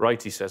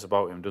 Wrighty says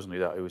about him, doesn't he,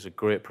 that he was a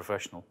great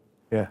professional.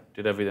 Yeah.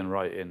 Did everything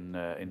right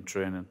in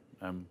training.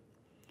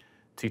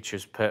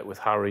 Teacher's pet with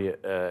Harry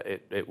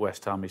at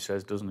West Ham, he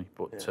says, doesn't he?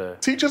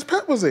 But Teacher's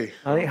pet, was he?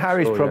 I think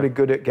Harry's probably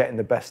good at getting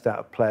the best out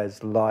of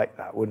players like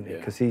that, wouldn't he?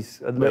 Because he's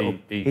a little...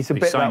 he's a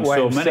bit that way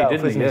so himself, many,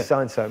 didn't isn't he? He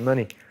signed so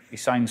many. He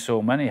signed so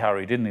many,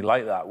 Harry, didn't he?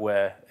 Like that,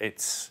 where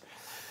it's...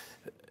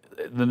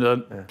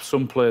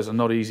 Some players are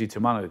not easy to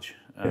manage.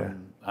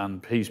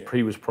 And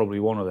he was probably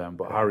one of them,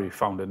 but Harry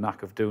found a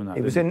knack of doing that.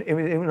 He was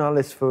in our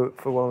list for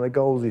one of the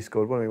goals he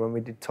scored, wasn't he? When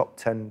we did top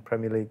 10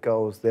 Premier League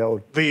goals, the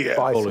old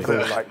bicycle,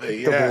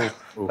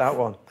 double, that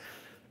one.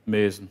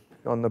 Amazing.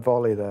 On the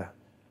volley there.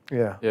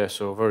 Yeah. Yeah,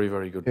 so very,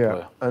 very good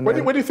player. And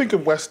when you think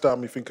of West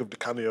Ham, you think of Di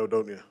Canio,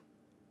 don't you?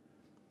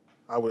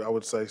 I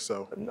would say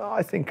so. No,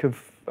 I think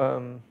of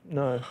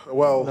no.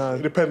 Well, no.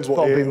 It depends what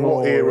Bobby era.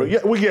 Moore, Yeah,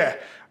 well, yeah.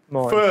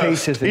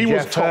 First, he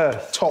was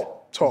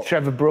top.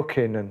 Trevor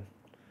Brooking and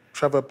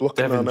Trevor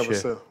Brooking. No,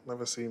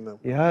 never seen them.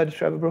 You heard of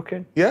Trevor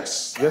Brooking?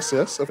 Yes,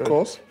 of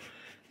course.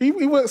 He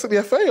works at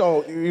the FA,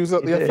 or he was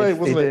at the FA,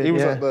 wasn't he? He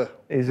was at the.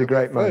 He's a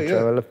great man,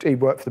 Trevor. He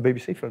worked for the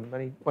BBC for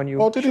many. When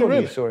you did he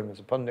really? You saw him as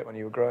a pundit when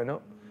you were growing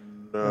up.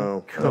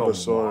 No, never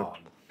saw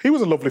him. He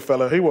was a lovely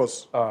fellow. He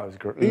was. Oh, he was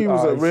great. He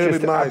was a really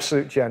just nice,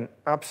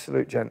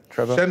 absolute gent,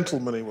 Trevor.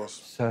 Gentleman he was.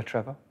 Sir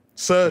Trevor.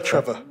 Sir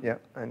Trevor. Yeah,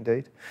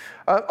 indeed.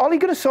 Ole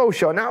Gunnar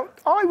Solskjaer. Now,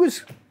 I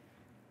was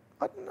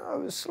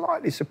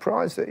slightly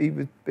surprised that he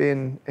was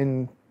being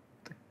in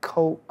the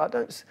cult. I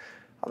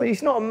mean,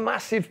 he's not a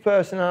massive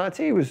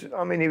personality. He was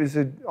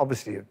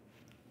obviously a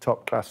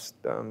top-class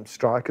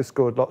striker,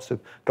 scored lots of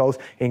goals,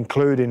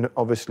 including,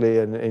 obviously,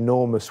 an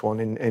enormous one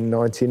in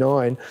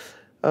 '99.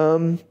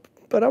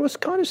 But I was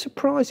kind of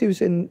surprised he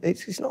was in...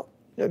 He's not...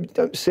 You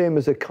don't see him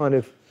as a kind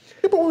of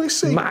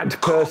mad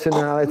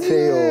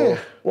personality or...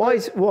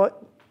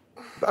 What?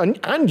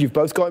 And you've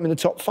both got him in the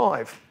top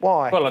 5.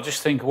 Why? Well, I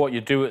just think what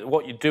you do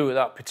at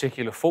that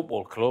particular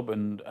football club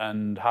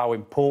and how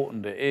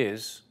important it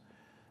is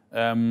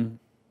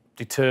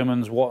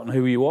determines what and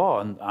who you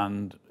are.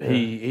 And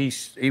he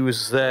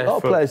was there. A lot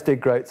of players did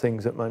great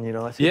things at Man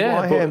United. Yeah,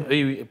 why but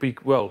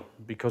him?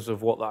 because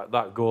of what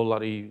that goal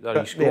that he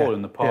scored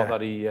and the part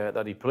that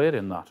he played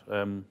in that.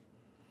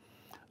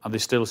 And they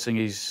still sing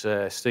his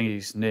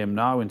name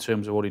now in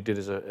terms of what he did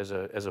as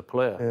a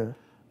player.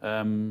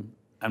 Yeah.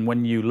 And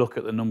when you look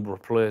at the number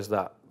of players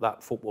that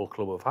football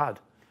club have had,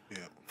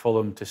 for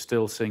them to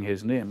still sing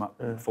his name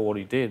for what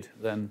he did,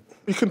 then...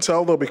 You can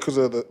tell, though, because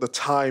of the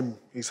time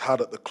he's had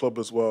at the club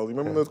as well. You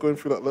remember when they was going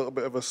through that little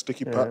bit of a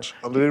sticky patch?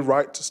 And they did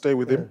right to stay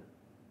with him.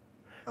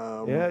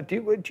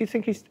 Do you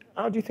think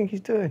how do you think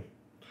he's doing?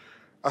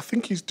 I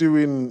think he's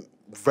doing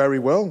very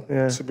well,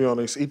 to be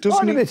honest. He doesn't.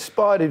 Kind of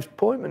inspired his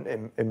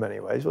appointment in many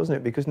ways, wasn't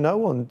it? Because no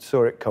one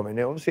saw it coming.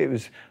 Obviously, it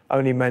was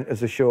only meant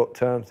as a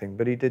short-term thing,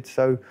 but he did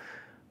so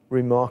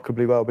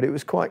remarkably well. But it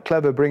was quite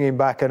clever bringing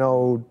back an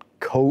old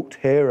cult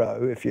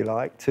hero, if you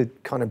like, to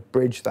kind of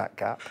bridge that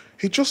gap.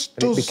 He just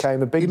does it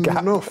became a big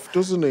gap. enough,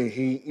 doesn't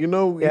he?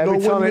 Every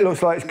time it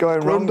looks like it's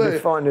going wrong, they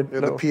find it.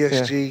 The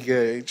PSG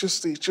game. He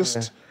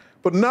just.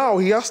 But now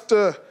he has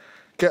to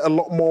get a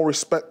lot more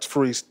respect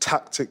for his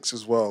tactics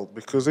as well,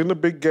 because in the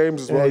big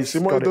games as well, you see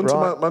what he's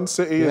done to Man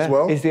City as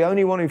well. He's the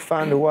only one who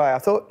found a way. I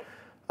saw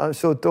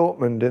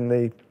Dortmund in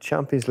the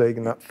Champions League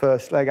in that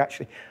first leg,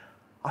 actually.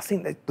 I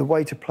think that the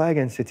way to play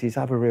against City is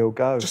have a real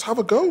go. Just have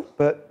a go.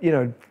 But,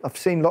 I've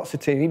seen lots of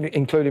teams,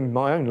 including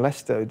my own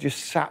Leicester,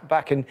 just sat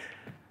back and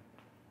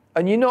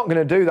you're not going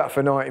to do that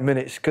for 90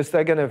 minutes because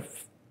they're going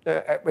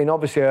to...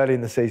 obviously early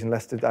in the season,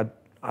 Leicester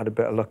had a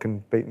bit of luck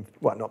and beaten...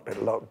 Well, not a bit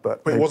of luck,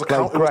 but it was a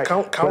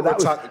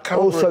counter-attack.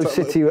 Also,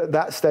 City, at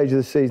that stage of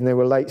the season, they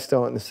were late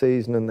starting the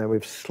season and they were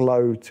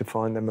slow to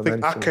find their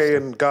momentum. I think Ake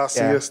and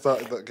Garcia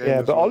started that game.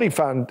 Yeah, but Ollie's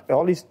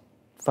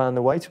found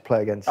the way to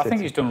play against City. I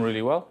think he's done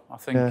really well. I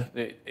think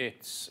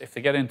it's if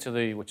they get into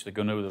which they're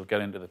going to, they'll get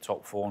into the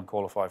top 4 and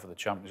qualify for the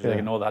Champions League.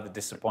 I know they had the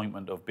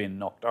disappointment of being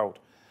knocked out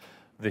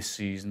this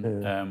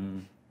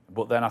season.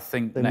 But then I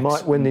think they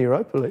might win the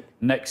Europa League.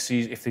 Next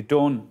season, if they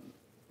don't,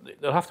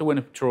 they'll have to win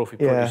a trophy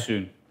pretty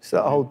soon. It's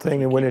that whole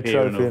thing and win a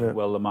trophy, isn't it?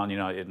 Well, the Man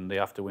United, and they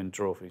have to win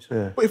trophies.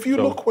 Yeah. But if you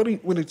look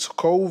when he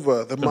took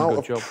over, the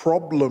amount of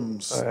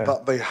problems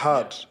that they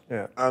had,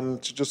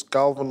 and to just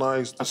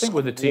galvanise the I think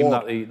with the team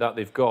that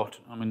they've got,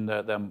 I mean,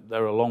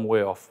 they're a long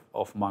way off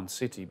Man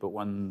City, but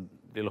when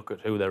they look at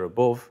who they're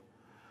above,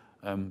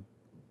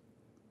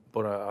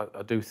 but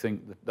I do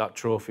think that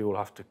trophy will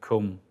have to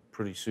come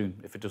pretty soon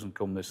if it doesn't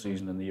come this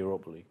season in the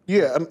Europa League.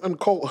 Yeah, and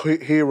cult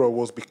hero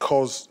was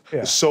because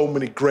there's so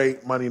many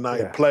great Man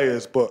United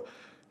players, but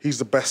he's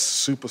the best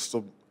super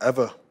sub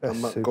ever.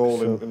 And that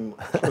goal in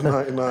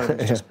 99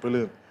 is just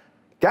brilliant.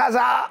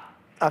 Gaza!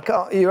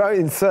 You wrote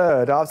in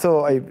third. I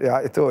thought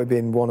he'd be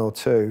in 1 or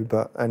 2,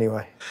 but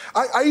anyway.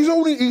 He's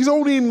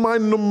only in my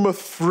number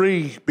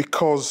 3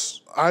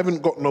 because I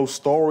haven't got no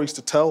stories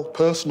to tell,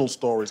 personal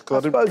stories. I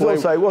suppose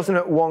also he wasn't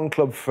at one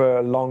club for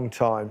a long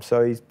time,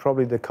 so he's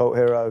probably the cult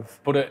hero of...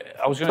 But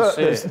I was going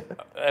to say,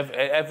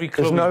 every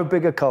club... There's no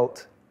bigger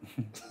cult.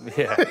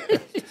 Yeah.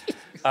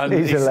 And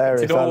he's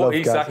hilarious.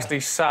 He's actually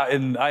sat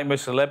in I'm a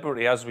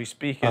Celebrity as we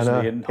speak,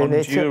 isn't he? In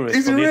Honduras.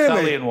 Is he the really?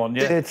 Italian one,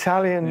 The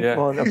Italian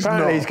one.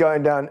 Apparently he's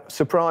going down,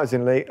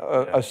 surprisingly,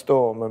 a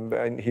storm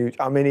and huge.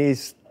 I mean,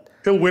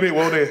 he'll win it,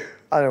 won't he?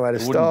 I don't know where to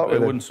start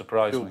with it. Wouldn't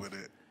surprise me.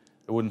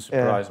 It wouldn't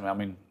surprise me. I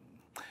mean,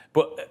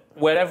 but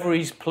wherever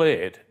he's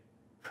played,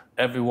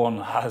 everyone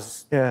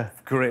has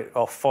great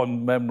or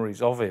fond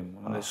memories of him.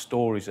 And there's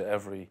stories at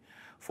every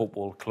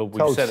football club.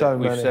 We've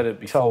said it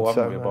before,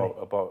 haven't we,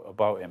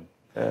 about him.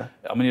 Yeah.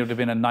 I mean, it would have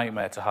been a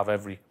nightmare to have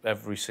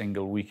every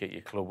single week at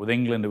your club. With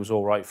England, it was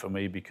all right for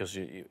me because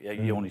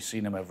you only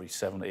seen him every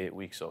 7 to 8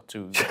 weeks or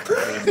 2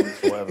 3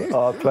 months, whatever.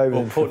 I played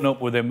with him. Putting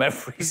up with him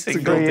every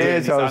single 3 day.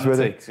 years I was with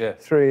him. Yeah.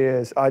 3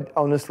 years.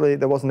 Honestly,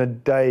 there wasn't a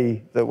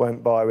day that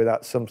went by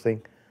without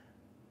something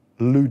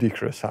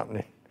ludicrous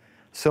happening.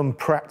 Some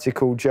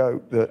practical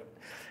joke that...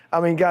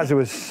 I mean, Gazza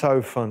was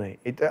so funny.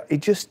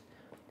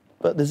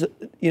 But there's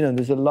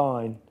a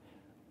line,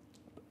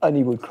 and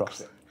he would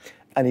cross it.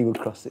 And he would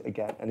cross it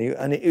again, and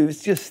it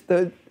was just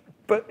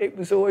but it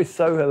was always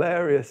so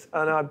hilarious.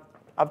 And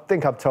I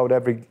think I've told I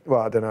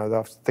don't know,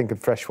 I think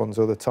of fresh ones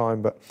all the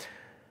time, but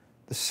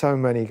there's so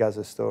many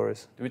Gazza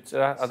stories.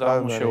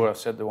 I'm not sure I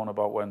said the one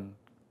about when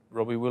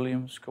Robbie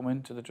Williams come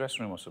into the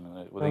dressing room or something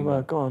with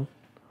England. Go on.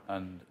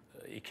 And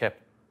he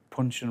kept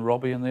punching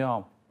Robbie in the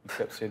arm. He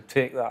kept saying,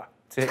 "Take that,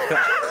 take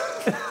that."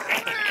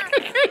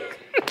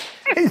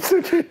 It's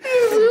such a...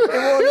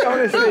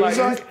 honestly,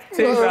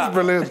 that's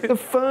brilliant. The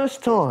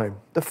first time,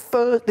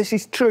 this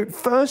is true,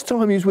 first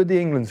time he was with the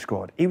England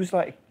squad, he was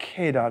like a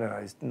kid, I don't know,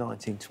 he's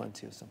 19,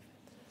 20 or something.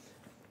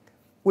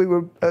 We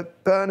were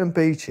at Burnham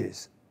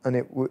Beaches,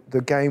 and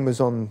the game was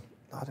on,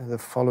 I don't know, the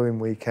following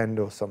weekend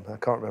or something, I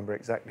can't remember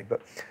exactly,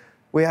 but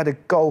we had a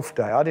golf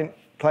day. I didn't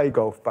play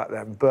golf back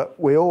then, but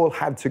we all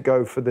had to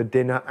go for the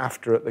dinner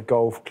after at the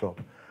golf club,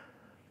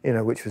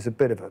 which was a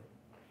bit of a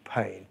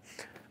pain.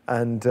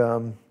 And...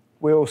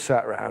 we all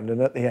sat around, and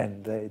at the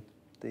end,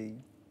 the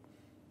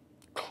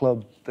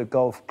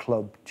golf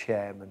club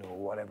chairman, or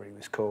whatever he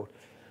was called,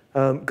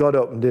 got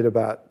up and did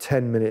about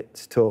 10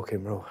 minutes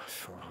talking. Oh,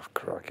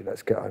 crikey,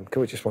 let's get home.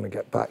 We just want to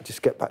get back.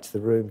 Just get back to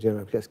the rooms,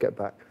 let's get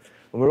back.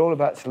 And we're all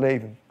about to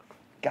leave, and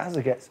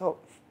Gazza gets up.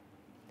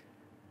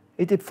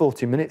 He did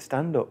 40 minutes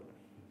stand-up.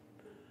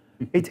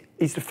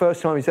 It's the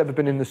first time he's ever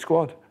been in the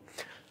squad.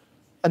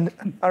 And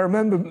I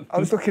remember I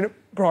was looking at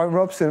Brian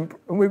Robson,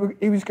 and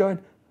he was going,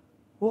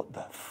 "What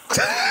the f***?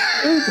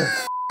 Who the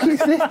f*** is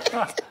this?"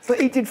 But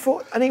he did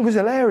and he was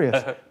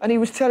hilarious. And he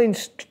was telling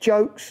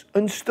jokes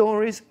and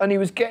stories, and he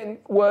was getting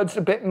words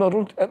a bit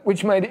muddled,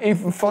 which made it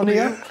even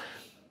funnier.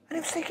 And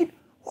I was thinking,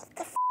 what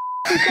the f***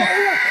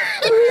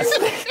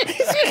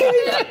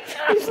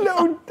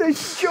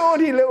 this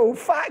Geordie little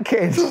fat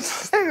kid.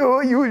 Just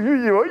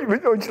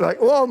like,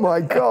 oh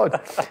my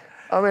God.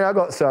 I mean,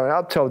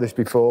 I've told this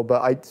before,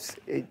 but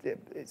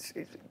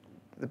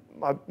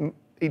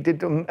he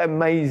did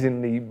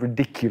amazingly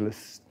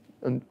ridiculous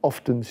and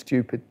often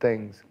stupid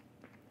things.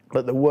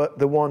 But the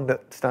one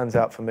that stands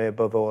out for me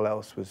above all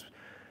else was,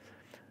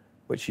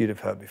 which you'd have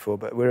heard before,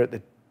 but we were at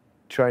the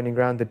training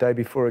ground the day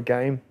before a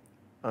game,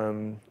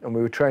 and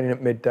we were training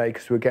at midday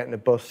because we were getting a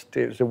bus.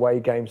 It was a away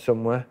game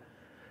somewhere.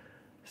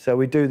 So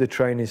we do the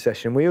training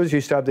session. We always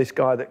used to have this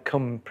guy that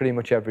come pretty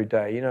much every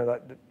day, you know,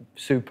 like the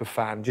super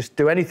fan, just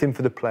do anything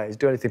for the players,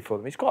 do anything for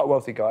them. He's quite a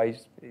wealthy guy.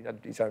 He had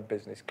his own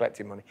business,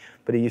 collecting money,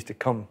 but he used to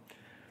come.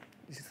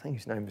 I think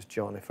his name was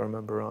John, if I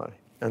remember rightly.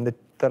 And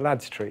the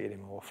lads treated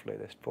him awfully,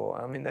 this boy.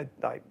 I mean, they'd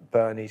like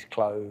burn his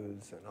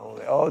clothes and all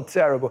that. Oh,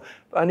 terrible.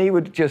 And he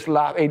would just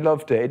laugh. He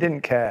loved it. He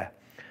didn't care.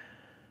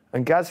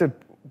 And Gaz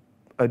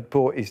had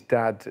bought his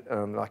dad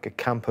like a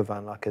camper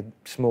van, like a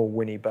small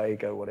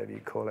Winnebago, whatever you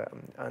call it.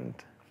 And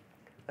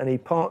he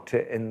parked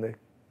it in the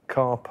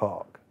car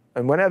park.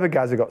 And whenever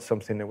Gaz had got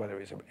something, whether it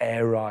was an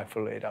air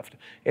rifle, he'd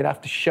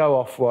have to show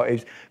off what he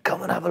was.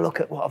 Come and have a look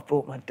at what I've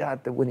bought my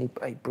dad, the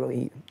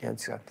Winnebago.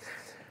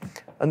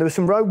 And there were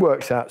some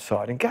roadworks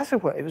outside, and Gaz,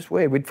 it was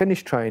weird. We'd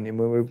finished training,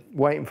 we were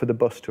waiting for the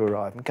bus to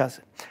arrive, and Gaz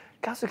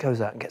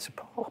goes out and gets a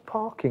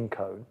parking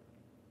cone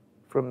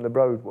from the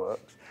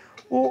roadworks,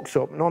 walks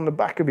up, and on the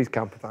back of his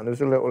camper van there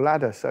was a little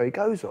ladder. So he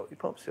goes up, he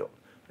pops it up,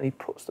 and he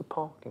puts the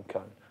parking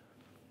cone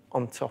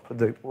on top of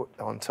the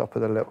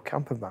little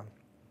camper van.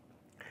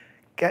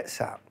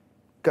 Gets out,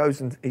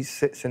 goes and he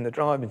sits in the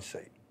driving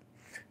seat,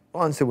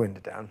 winds the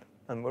window down,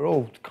 and we're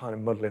all kind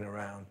of muddling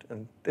around.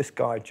 And this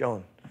guy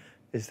John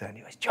is there, and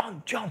he goes,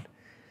 John.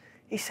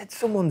 He said,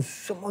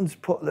 someone's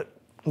put the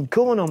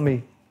corn on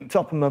me,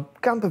 top of my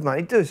camper van.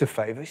 He'd do us a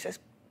favour. He says,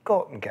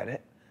 go up and get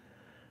it.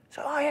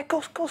 So, oh yeah,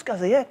 of course,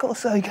 Gazza, yeah, of course.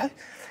 So he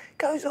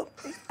goes up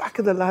the back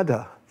of the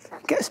ladder,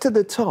 gets to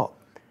the top,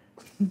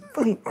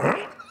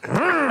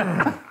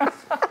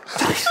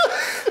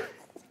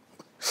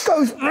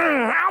 goes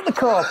out the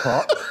car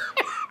park.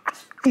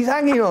 He's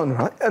hanging on,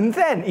 right? And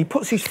then he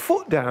puts his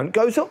foot down,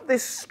 goes up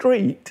this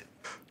street,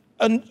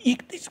 and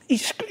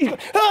he's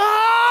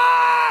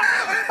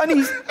ah! And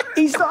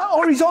he's like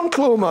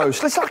horizontal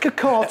almost. It's like a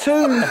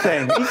cartoon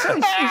thing.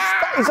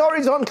 He's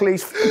horizontal.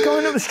 He's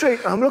going up the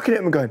street, and I'm looking at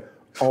him and going,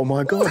 oh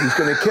my God, he's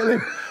going to kill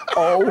him.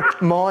 Oh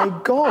my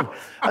God.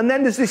 And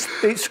then there's this,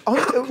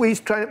 we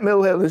train at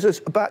Mill Hill, there's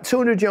this, about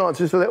 200 yards,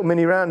 there's a little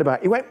mini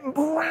roundabout. He went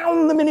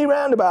round the mini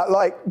roundabout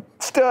like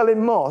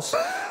Sterling Moss,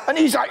 and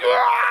he's like,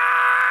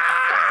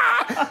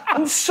 ah!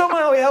 And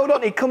somehow he held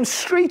on, he comes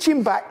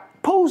screeching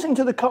back, pulls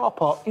into the car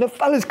park, and the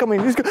fella's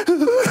coming, he's going,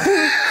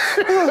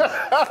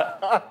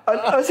 and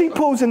as he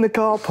pulls in the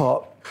car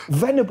park,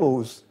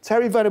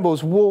 Terry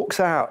Venables walks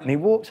out, and he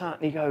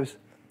goes,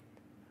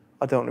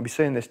 I don't want to be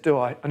seeing this, do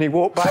I? And he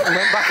walked back and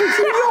went back into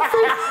the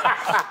office.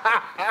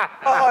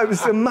 Oh, it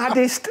was the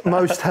maddest,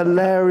 most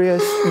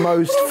hilarious,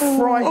 most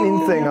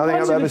frightening thing I think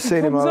I've ever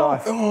seen in my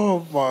life.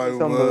 Oh, my word.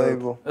 It's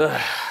unbelievable.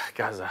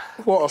 Gaza.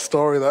 What a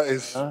story that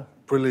is.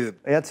 Brilliant.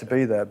 He had to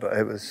be there, but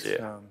it was...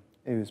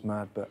 he was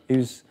mad, but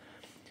he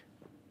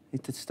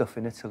did stuff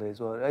in Italy as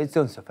well. He's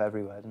done stuff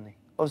everywhere, didn't he?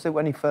 What was it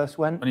when he first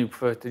went? He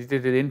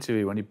did an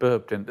interview when he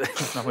burped, didn't he?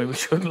 I mean, we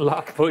shouldn't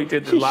laugh, but he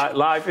did it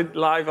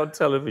live on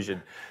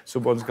television.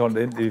 Someone's gone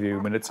to interview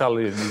him in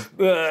Italian. He's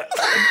live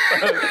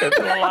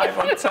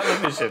on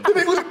television. Did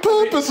it was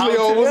purposely,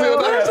 or was it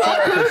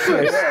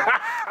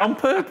on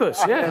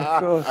purpose? Yeah,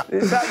 of course.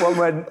 Is that one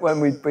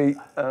when we beat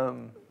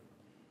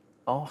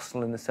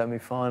Arsenal in the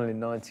semi-final in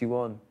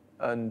 '91,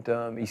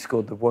 and he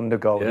scored the wonder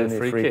goal, didn't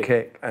he? Free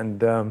kick.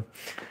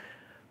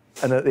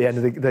 And at the end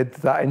of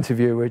that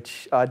interview,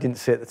 which I didn't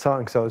see at the time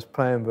because I was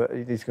playing, but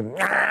he's going,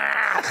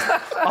 I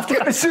have to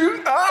get the suit.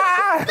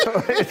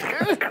 It's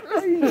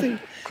crazy.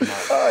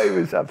 Oh, he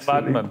was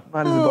absolutely mad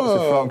as a box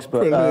of frogs,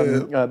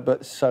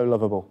 but so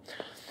lovable.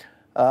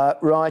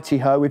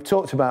 Righty-ho, we've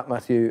talked about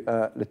Matthew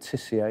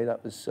Letizia.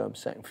 That was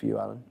second for you,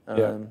 Alan.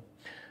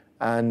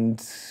 And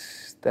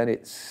then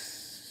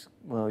it's,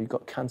 well, you've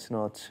got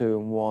Cantona 2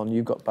 and 1.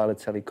 You've got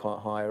Balotelli quite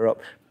higher up.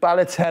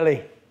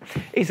 Balotelli,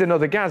 he's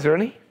another Gazza,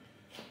 isn't he?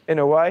 In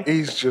a way,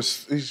 he's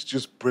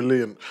just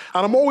brilliant,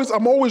 and I'm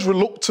always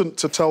reluctant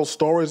to tell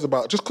stories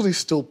about just because he's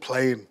still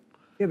playing.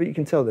 Yeah, but you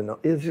can tell they're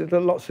not. There are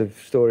lots of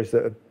stories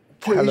that are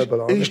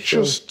terrible. He's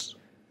just.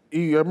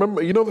 I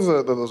remember, you know,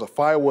 there's a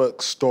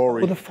firework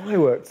story. Well, the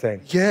firework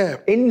thing. Yeah.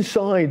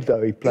 Inside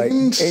though, he played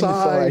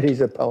inside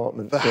his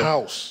apartment, the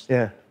house.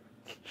 Yeah.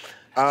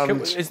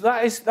 And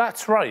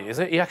that's right, is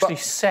it? He actually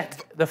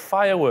set the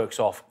fireworks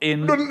off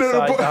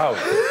inside the house.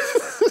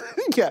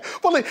 Yeah,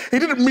 well, he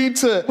didn't mean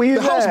to.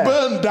 The house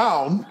burned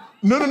down.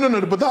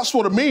 No, but that's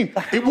what I mean.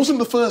 It wasn't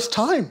the first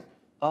time.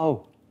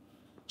 Oh.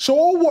 So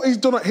all what he's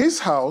done at his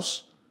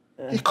house,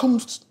 he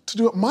comes to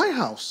do at my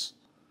house.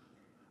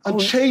 And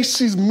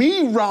chases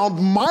me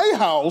round my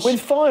house. With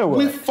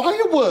fireworks? With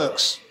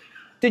fireworks.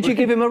 Did you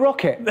give him a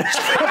rocket?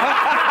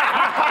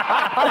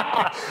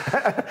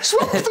 So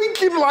I'm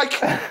thinking,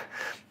 like,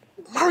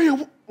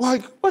 Mario,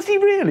 like... Was he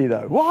really,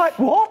 though? What?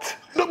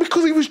 No,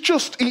 because he was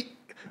just...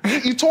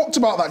 You talked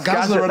about that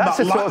Gazza and that's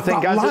that the sort of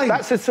thing that line.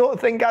 That's the sort of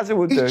thing Gazza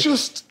would do. He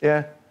just...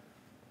 Yeah.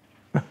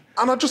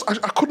 And I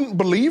couldn't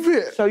believe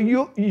it. So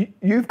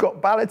you've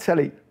got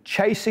Balotelli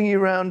chasing you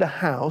around a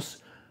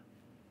house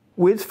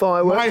with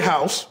fireworks. My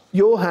house.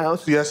 Your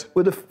house. Yes.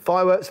 With the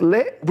fireworks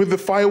lit. With the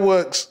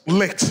fireworks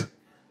lit.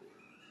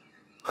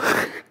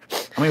 I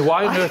mean,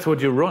 why on earth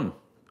would you run?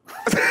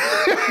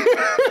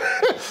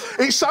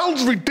 It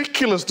sounds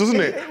ridiculous, doesn't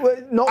it?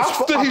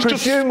 After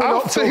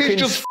he's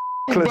just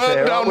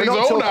burned down his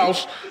own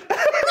house.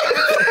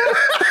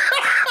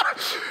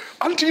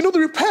 And do you know the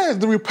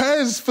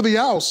repairs for the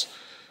house?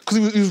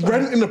 Because he was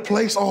renting a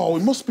place. Oh,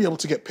 we must be able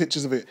to get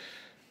pictures of it.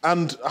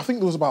 And I think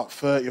there was about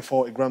 30 or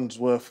 40 grand's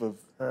worth of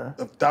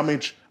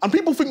damage. And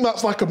people think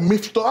that's like a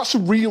myth. That's a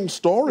real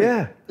story.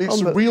 Yeah.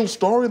 It's a real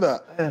story,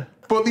 that. Yeah.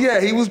 But yeah,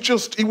 he was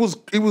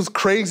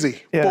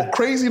crazy. Yeah. But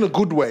crazy in a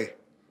good way.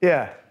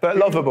 Yeah, but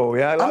lovable,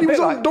 yeah. And he was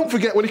don't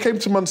forget, when he came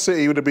to Man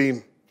City, he would have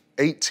been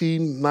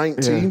 18,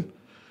 19. Yeah.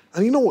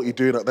 And you know what you're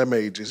doing at them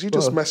ages. You're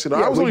just messing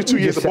around. I was only 2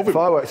 years above him.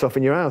 Fireworks off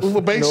in your house. Well,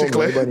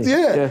 basically, normally,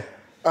 yeah.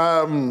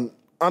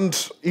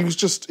 And he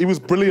was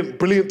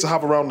brilliant to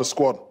have around the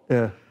squad.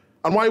 Yeah.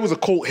 And why he was a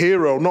cult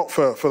hero, not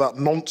for that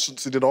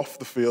nonsense he did off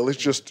the field, it's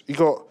just he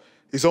got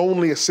his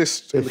only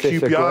assist in the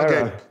QPR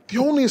game. The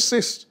only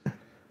assist.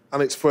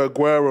 And it's for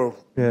Aguero.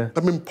 Yeah.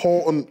 Them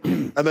important.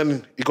 And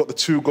then he got the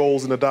 2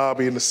 goals in the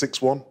derby in the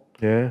 6-1.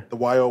 Yeah. The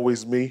why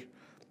always me.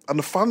 And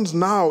the fans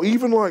now,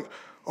 even like,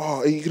 oh,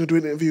 are you going to do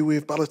an interview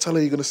with Balotelli?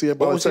 Are you going to see a Balotelli?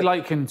 What was he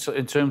like in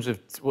terms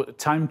of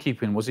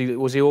timekeeping? Was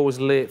he always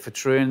late for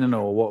training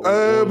or what?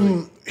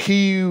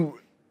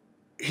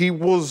 He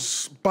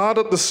was bad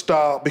at the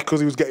start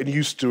because he was getting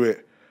used to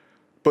it.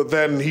 But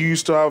then he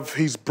used to have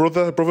his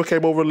brother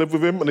came over and lived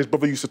with him, and his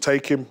brother used to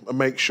take him and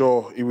make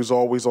sure he was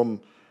always on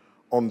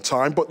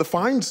time. But it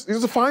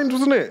was the fines,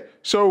 wasn't it?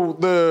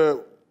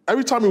 So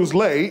every time he was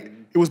late,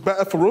 it was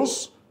better for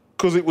us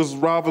because it was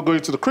rather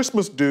going to the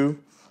Christmas do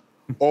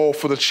or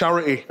for the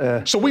charity.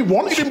 So we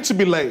wanted him to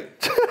be late.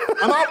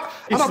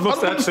 He must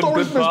have had some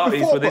good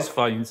parties with his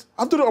fines.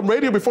 I've done it on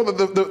radio before.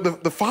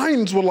 The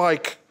fines were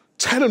like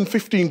 10 and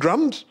 15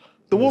 grand.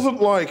 There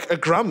wasn't like a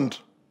grand.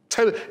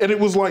 10, and it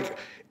was like,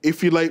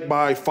 if you're late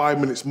by 5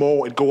 minutes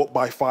more, it'd go up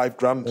by 5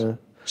 grand. Yeah.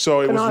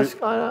 So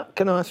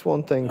Can I ask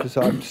one thing? Because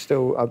I'm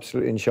still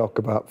absolutely in shock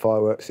about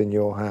fireworks in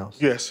your house.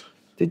 Yes.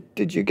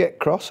 Did you get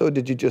cross or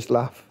did you just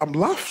laugh? I'm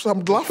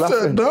laughing.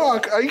 No,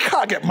 you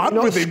can't get mad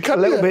with him, can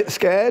you? A little bit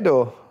scared,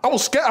 or? I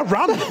was scared. I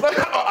ran.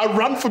 I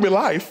ran for my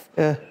life.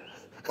 Yeah.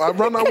 I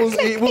ran.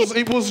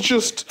 It was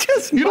just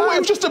you know, it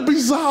was just a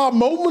bizarre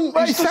moment.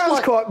 Well, it sounds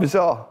quite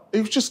bizarre.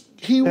 It was just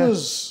he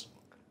was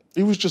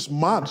just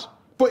mad.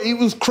 But he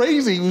was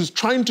crazy. He was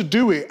trying to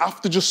do it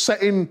after just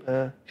setting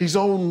his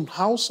own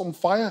house on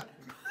fire,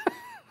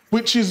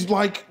 which is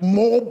like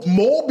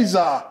more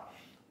bizarre.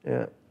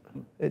 Yeah,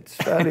 it's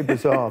fairly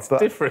bizarre. It's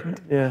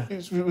different. Yeah,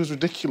 it was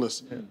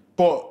ridiculous. Yeah.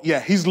 But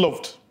yeah, he's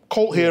loved.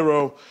 Cult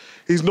hero.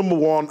 He's number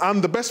one.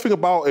 And the best thing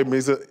about him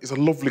is that he's a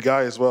lovely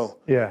guy as well.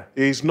 Yeah.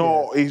 He's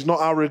not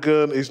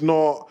arrogant. He's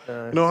not,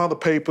 you know how the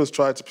papers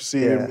try to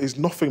perceive him. He's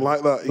nothing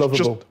like that. He's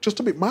lovable.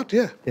 just a bit mad,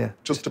 yeah. Yeah.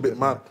 Just a bit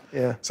mad.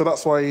 Yeah. So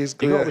that's why he's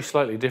good. You've got to be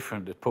slightly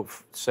different to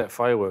set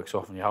fireworks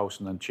off in your house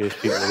and then chase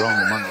people around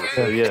them, haven't you?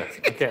 So yeah,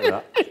 I get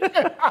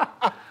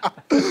that.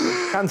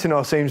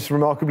 Cantona seems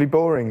remarkably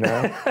boring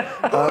now.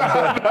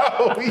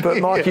 But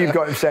Mike, you've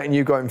got him set and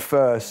you got him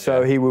first,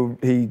 so he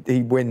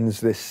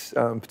wins this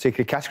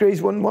particular category.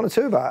 He's won 1 or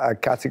 2 of our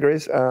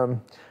categories.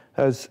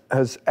 Has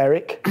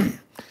Eric?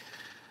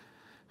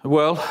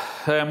 Well,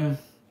 I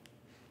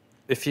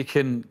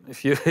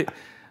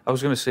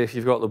was going to say if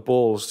you've got the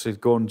balls to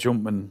go and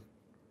jump and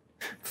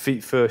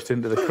feet first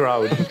into the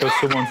crowd because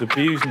someone's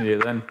abusing you,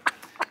 then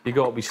you've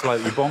got to be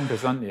slightly bonkers,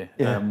 haven't you?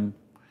 Yeah.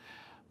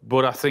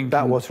 But I think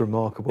that was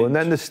remarkable. And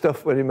then the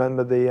stuff. I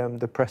remember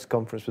the press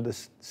conference with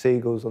the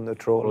seagulls on the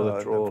trawler.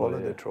 Follow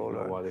the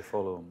trawler. Why they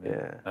follow them?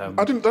 Yeah.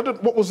 I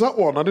didn't. What was that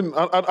one? I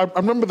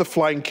remember the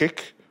flying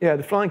kick. Yeah,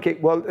 the flying kick.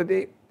 Well,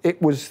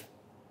 it was.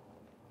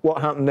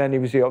 What happened then?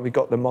 He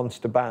got the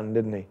monster ban,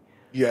 didn't he?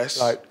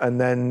 Yes. And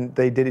then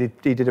he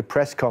did a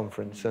press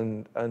conference,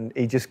 and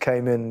he just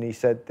came in and he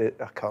said that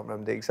I can't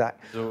remember the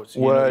exact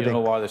wording. You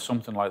know why there's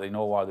something like they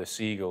know why the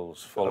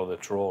seagulls follow the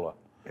trawler.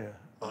 Yeah.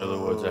 In other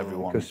words,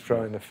 everyone just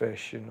throwing the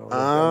fish and all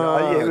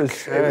that. It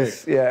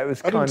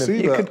was kind of.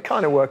 You could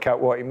kind of work out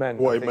what he meant.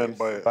 What he meant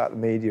by it about the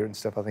media and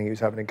stuff. I think he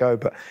was having a go,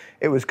 but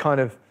it was kind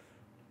of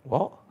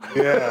what?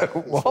 Yeah.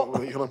 What?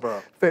 What are you on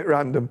about? Bit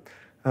random,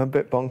 a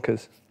bit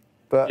bonkers.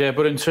 But yeah,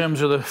 but in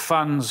terms of the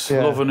fans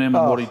loving him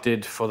and what he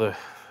did for the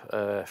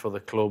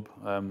club,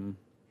 I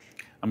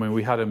mean,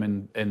 we had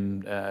him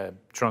in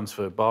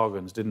transfer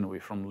bargains, didn't we,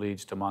 from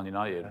Leeds to Man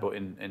United? Yeah. But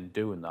in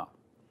doing that,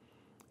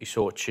 he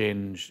sort of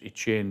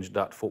changed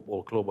that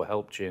football club, or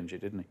helped change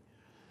it, didn't he?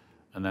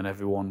 And then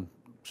everyone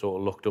sort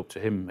of looked up to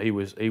him. He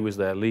was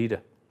their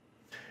leader.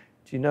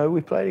 Do you know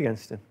we played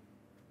against him?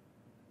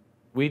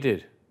 We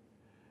did.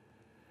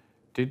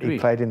 Did we? He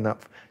played in that.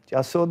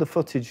 I saw the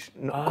footage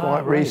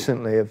quite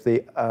recently of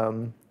the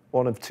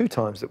one of 2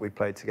 times that we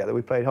played together.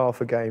 We played half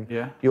a game.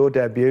 Yeah. Your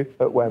debut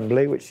at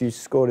Wembley, which you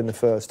scored in the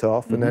first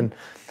half, and then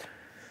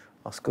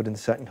I scored in the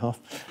second half.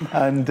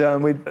 And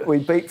we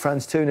beat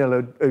France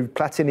 2-0, who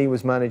Platini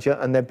was manager,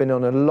 and they'd been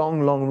on a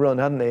long, long run,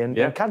 hadn't they? And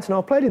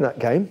Cantona played in that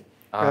game.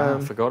 I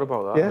forgot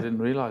about that. Yeah. I didn't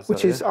realise that.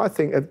 Which is, I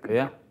think,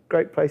 a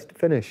great place to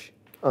finish.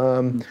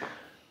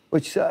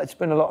 Which it's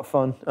been a lot of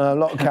fun, a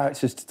lot of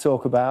characters to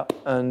talk about,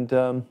 and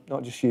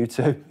not just you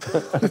two.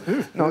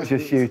 Not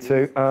just you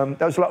two.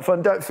 That was a lot of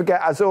fun. Don't forget,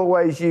 as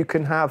always, you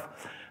can have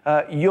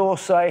your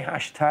say,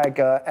 hashtag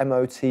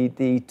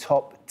MOTD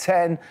Top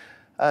 10,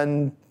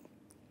 and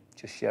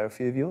just share a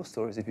few of your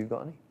stories if you've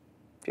got any.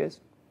 Cheers.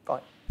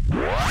 Bye.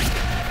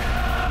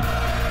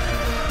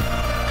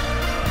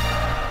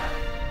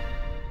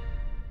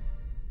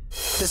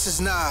 This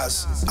is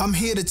Nas. I'm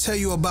here to tell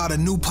you about a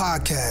new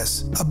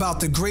podcast about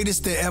the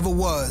greatest there ever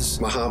was.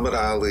 Muhammad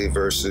Ali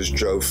versus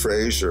Joe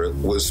Frazier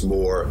was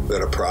more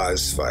than a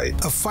prize fight.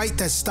 A fight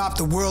that stopped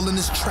the world in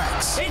its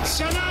tracks.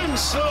 It's an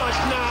onslaught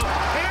now,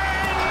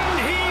 and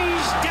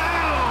he's down!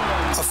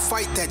 A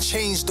fight that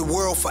changed the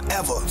world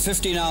forever.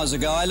 15 hours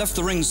ago, I left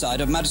the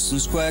ringside of Madison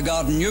Square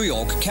Garden, New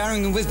York,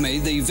 carrying with me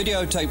the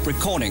videotape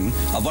recording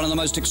of one of the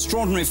most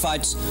extraordinary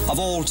fights of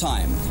all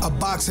time. A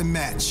boxing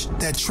match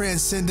that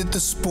transcended the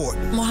sport.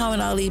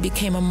 Muhammad Ali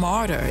became a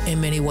martyr in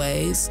many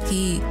ways.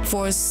 He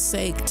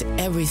forsaked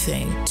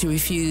everything to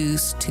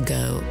refuse to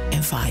go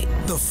and fight.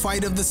 The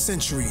fight of the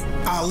century,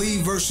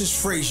 Ali versus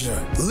Frazier.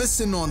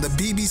 Listen on the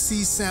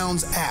BBC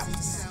Sounds app.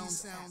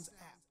 Sounds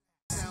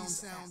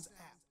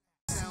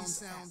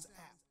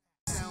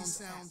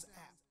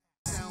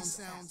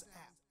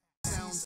app.